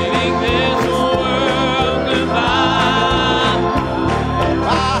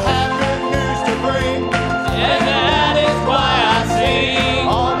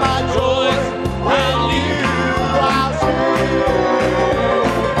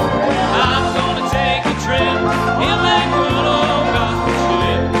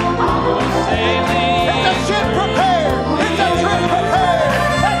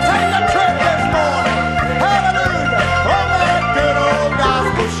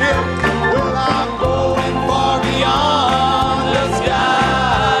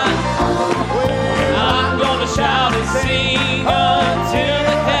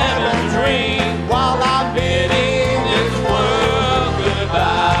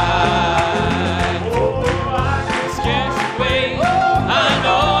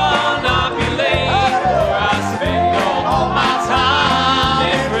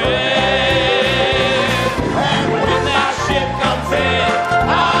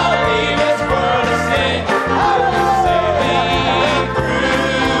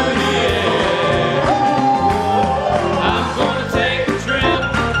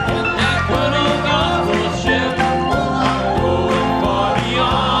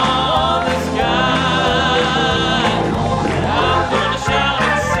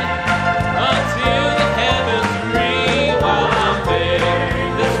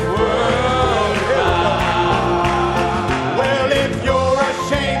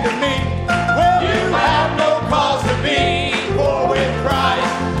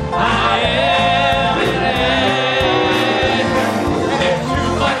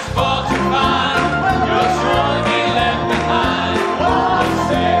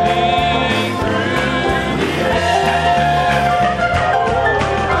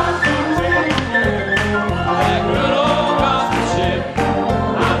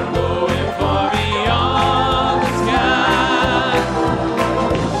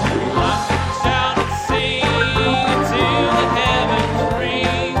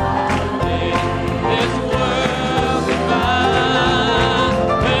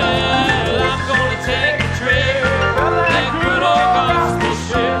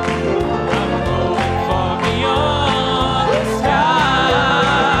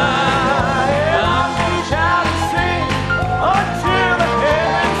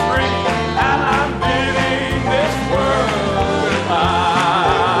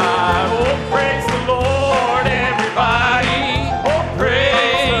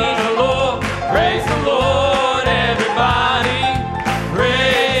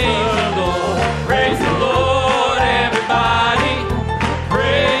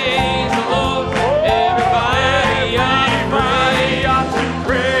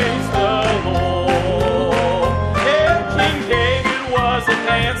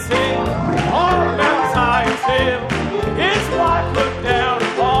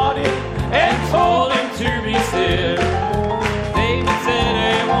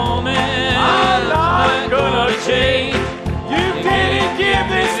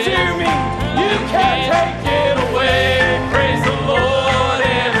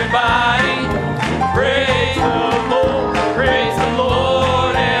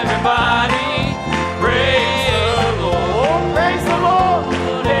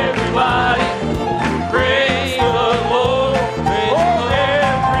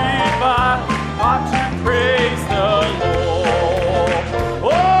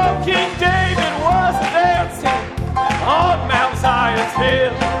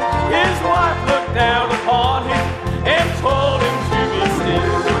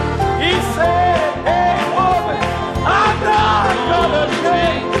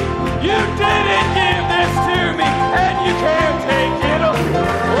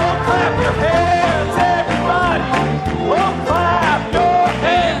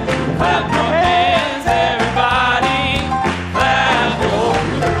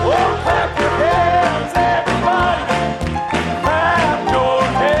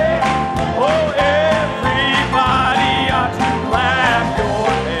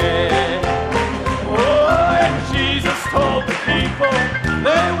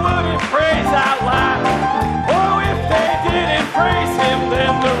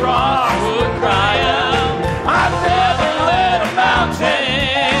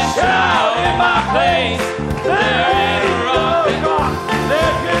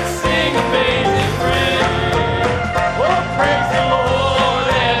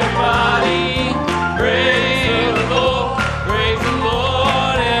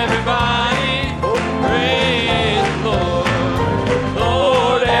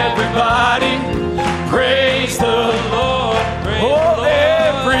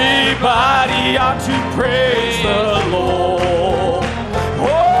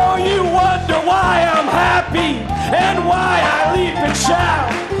 shout.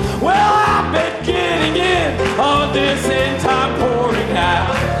 Well, I've been getting in on this end time pouring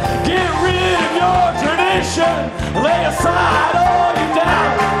out. Get rid of your tradition, lay aside all your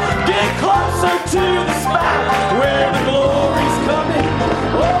doubt. Get closer to the spout where the glory's coming.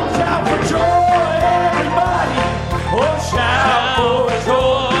 Oh, shout for joy, everybody. Oh, shout for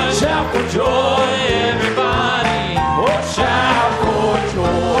joy, shout for joy, everybody. Oh, shout for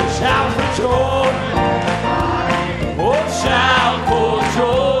joy, shout for joy. Oh, shout for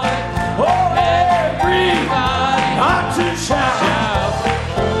joy. Oh, everybody. I'm to shout.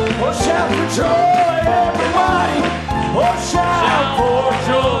 Oh, shout for joy, everybody. Oh, shout for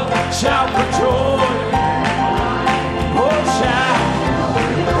joy, shout for joy. Oh, shout.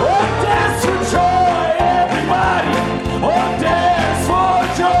 Oh, dance for joy, everybody. Oh, dance for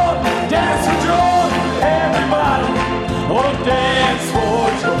joy, dance for joy, everybody. Oh, dance for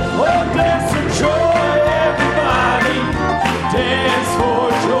joy, oh, dance for joy, everybody. Dance for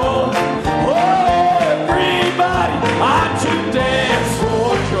joy, oh, everybody. I'm to dance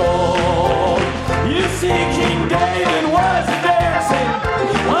for joy. You see, King David was dancing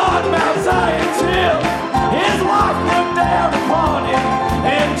on Mount Zion's hill. His wife looked down upon him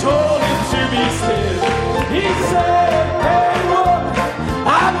and told him to be still. He said, hey woman,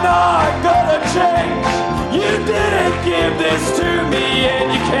 I'm not gonna change. You didn't give this to me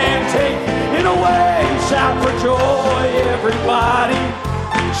and you can't take it away. Shout for joy, everybody.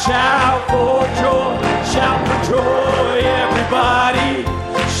 Shout for joy, shout for joy, everybody.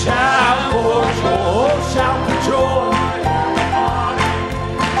 Shout for joy, shout for joy.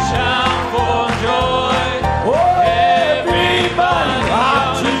 Shout for joy, oh, everybody. I'm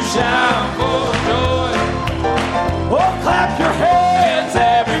to shout for joy. Oh, clap your hands,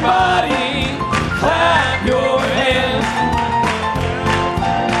 everybody. Clap your hands.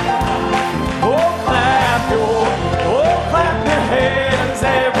 Oh, clap your hands,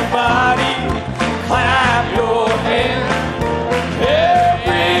 everybody. Clap your hands.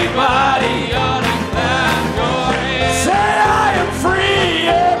 Everybody ought to clap your hands. Say, I am free,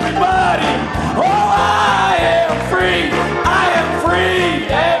 everybody. Oh, I am free. I am free,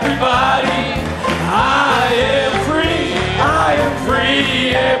 everybody. I am free. I am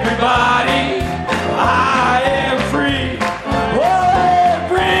free, everybody. I am free. Oh,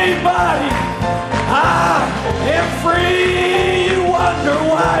 everybody. I am free. You wonder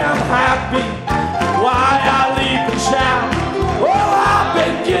why I'm happy, why I leap and shout. Oh, I've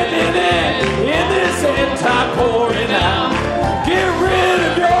been getting in this end time pouring out. Get rid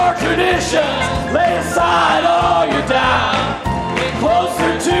of your traditions, lay aside all your doubt. Get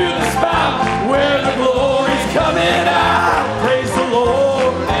closer to the spout where the glory's coming out. Praise the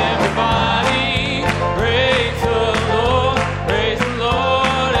Lord, everybody. Praise the Lord, praise the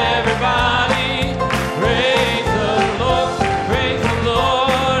Lord, everybody. Praise the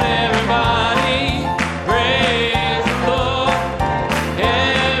Lord, everybody. Praise the Lord,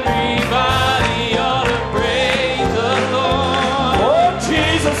 everybody ought to praise the Lord. Oh,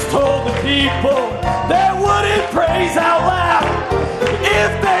 Jesus told the people they wouldn't praise out loud.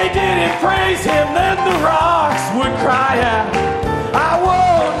 If they didn't praise him, then the rocks would cry out. I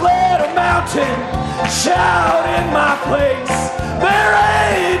won't let a mountain shout in my place. There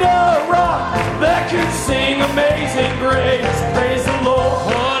ain't a rock that can sing Amazing Grace. Praise the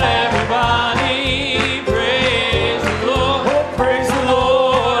Lord, everybody. Praise the Lord. Oh, praise the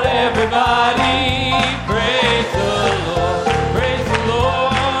Lord, everybody. Praise the Lord. Praise the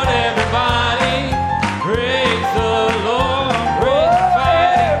Lord, everybody. Praise the Lord.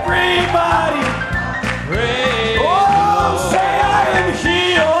 Everybody. Praise the Lord. Say I am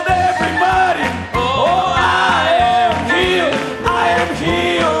healed, everybody. Oh, I am healed. I am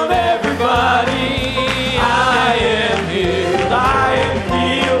healed, everybody. I am healed. I am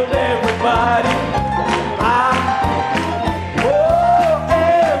healed, everybody. Oh,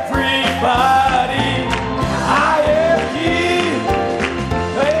 everybody. I am healed.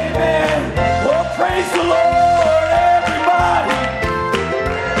 Amen. Oh, praise the Lord, everybody.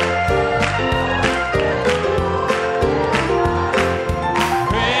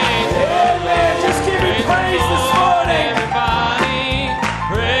 Amen. Just give me praise this morning. Everybody,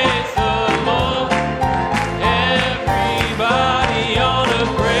 praise the Lord. Everybody ought to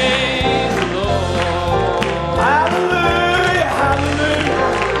praise the Lord. Hallelujah, hallelujah.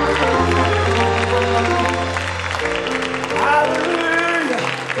 Hallelujah.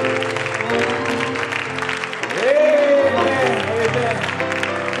 Amen, amen.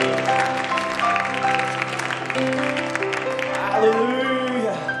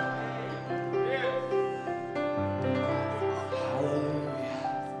 Hallelujah. Hallelujah.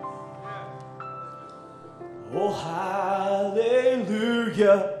 Oh, hallelujah.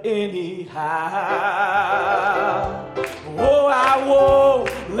 hallelujah anyhow. Oh, I won't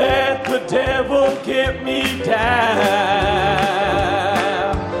let the devil get me down.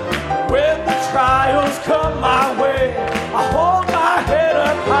 When the trials come my way, I hold my head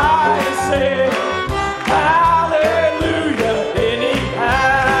up high and say, hallelujah anyhow.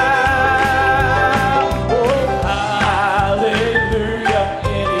 Oh, hallelujah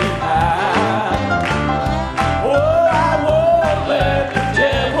anyhow. Oh, I won't let the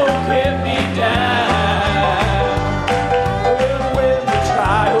devil get me down. When the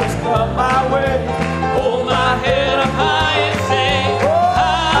trials come my way, hold my head up high and say,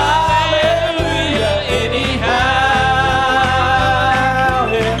 hallelujah anyhow.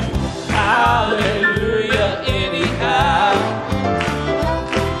 Yeah. Hallelujah anyhow.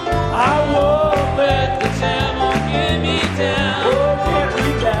 I won't let the devil get me down. Oh, get me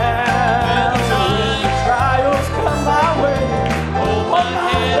down. When the trials come my way, hold my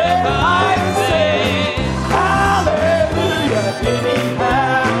head up high and say, hallelujah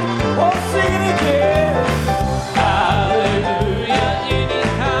anyhow. Oh, sing it again. Hallelujah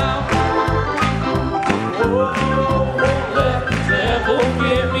anyhow. Oh, won't let the devil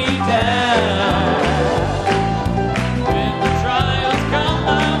get me down. When the trials come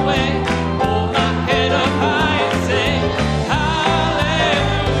my way, hold my head up high and say,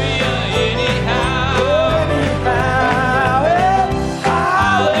 hallelujah anyhow. Anyhow,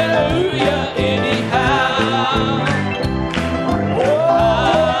 hallelujah anyhow.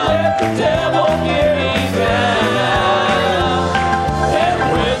 Oh, let the devil get me down. And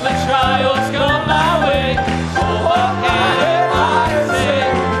when the trials come my way, hold my head high and say,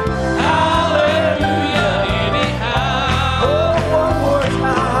 hallelujah anyhow. Oh, one more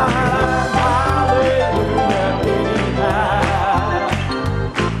time, hallelujah anyhow.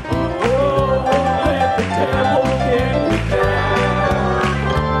 Oh, won't let the devil get me down.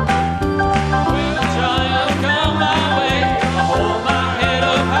 When the trials come my way, I hold my head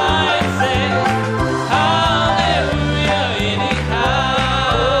up high and say, hallelujah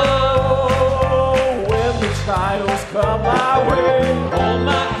anyhow. Oh, when the trials come my way, hold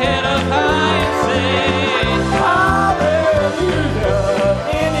my head up high and say, hallelujah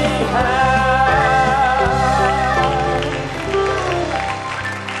anyhow.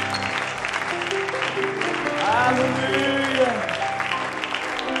 Hallelujah.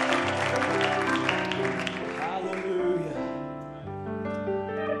 Hallelujah.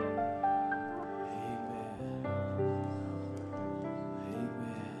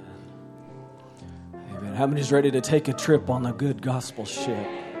 Amen. Amen. How many's ready to take a trip on the good gospel ship?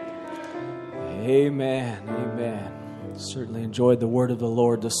 Amen. Amen. Certainly enjoyed the word of the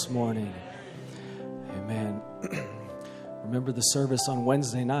Lord this morning. Amen. Remember the service on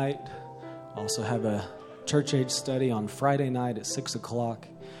Wednesday night. Also have a church age study on Friday night at 6 o'clock.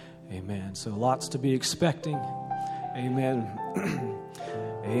 Amen. So lots to be expecting. Amen.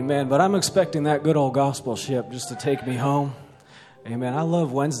 Amen. But I'm expecting that good old gospel ship just to take me home. Amen. I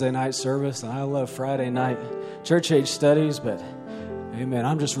love Wednesday night service and I love Friday night church age studies, but amen,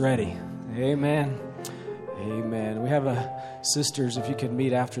 I'm just ready. Amen. Amen. We have sisters, if you could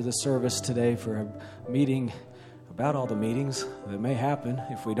meet after the service today for a meeting about all the meetings that may happen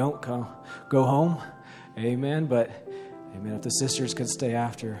if we don't go home. Amen. But amen, if the sisters could stay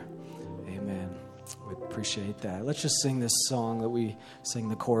after, amen, we'd appreciate that. Let's just sing this song that we sang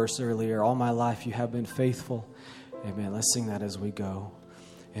the chorus earlier. All my life you have been faithful. Amen. Let's sing that as we go.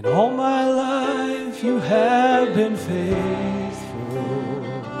 And all my life you have been faithful.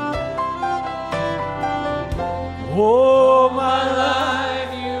 Oh, my life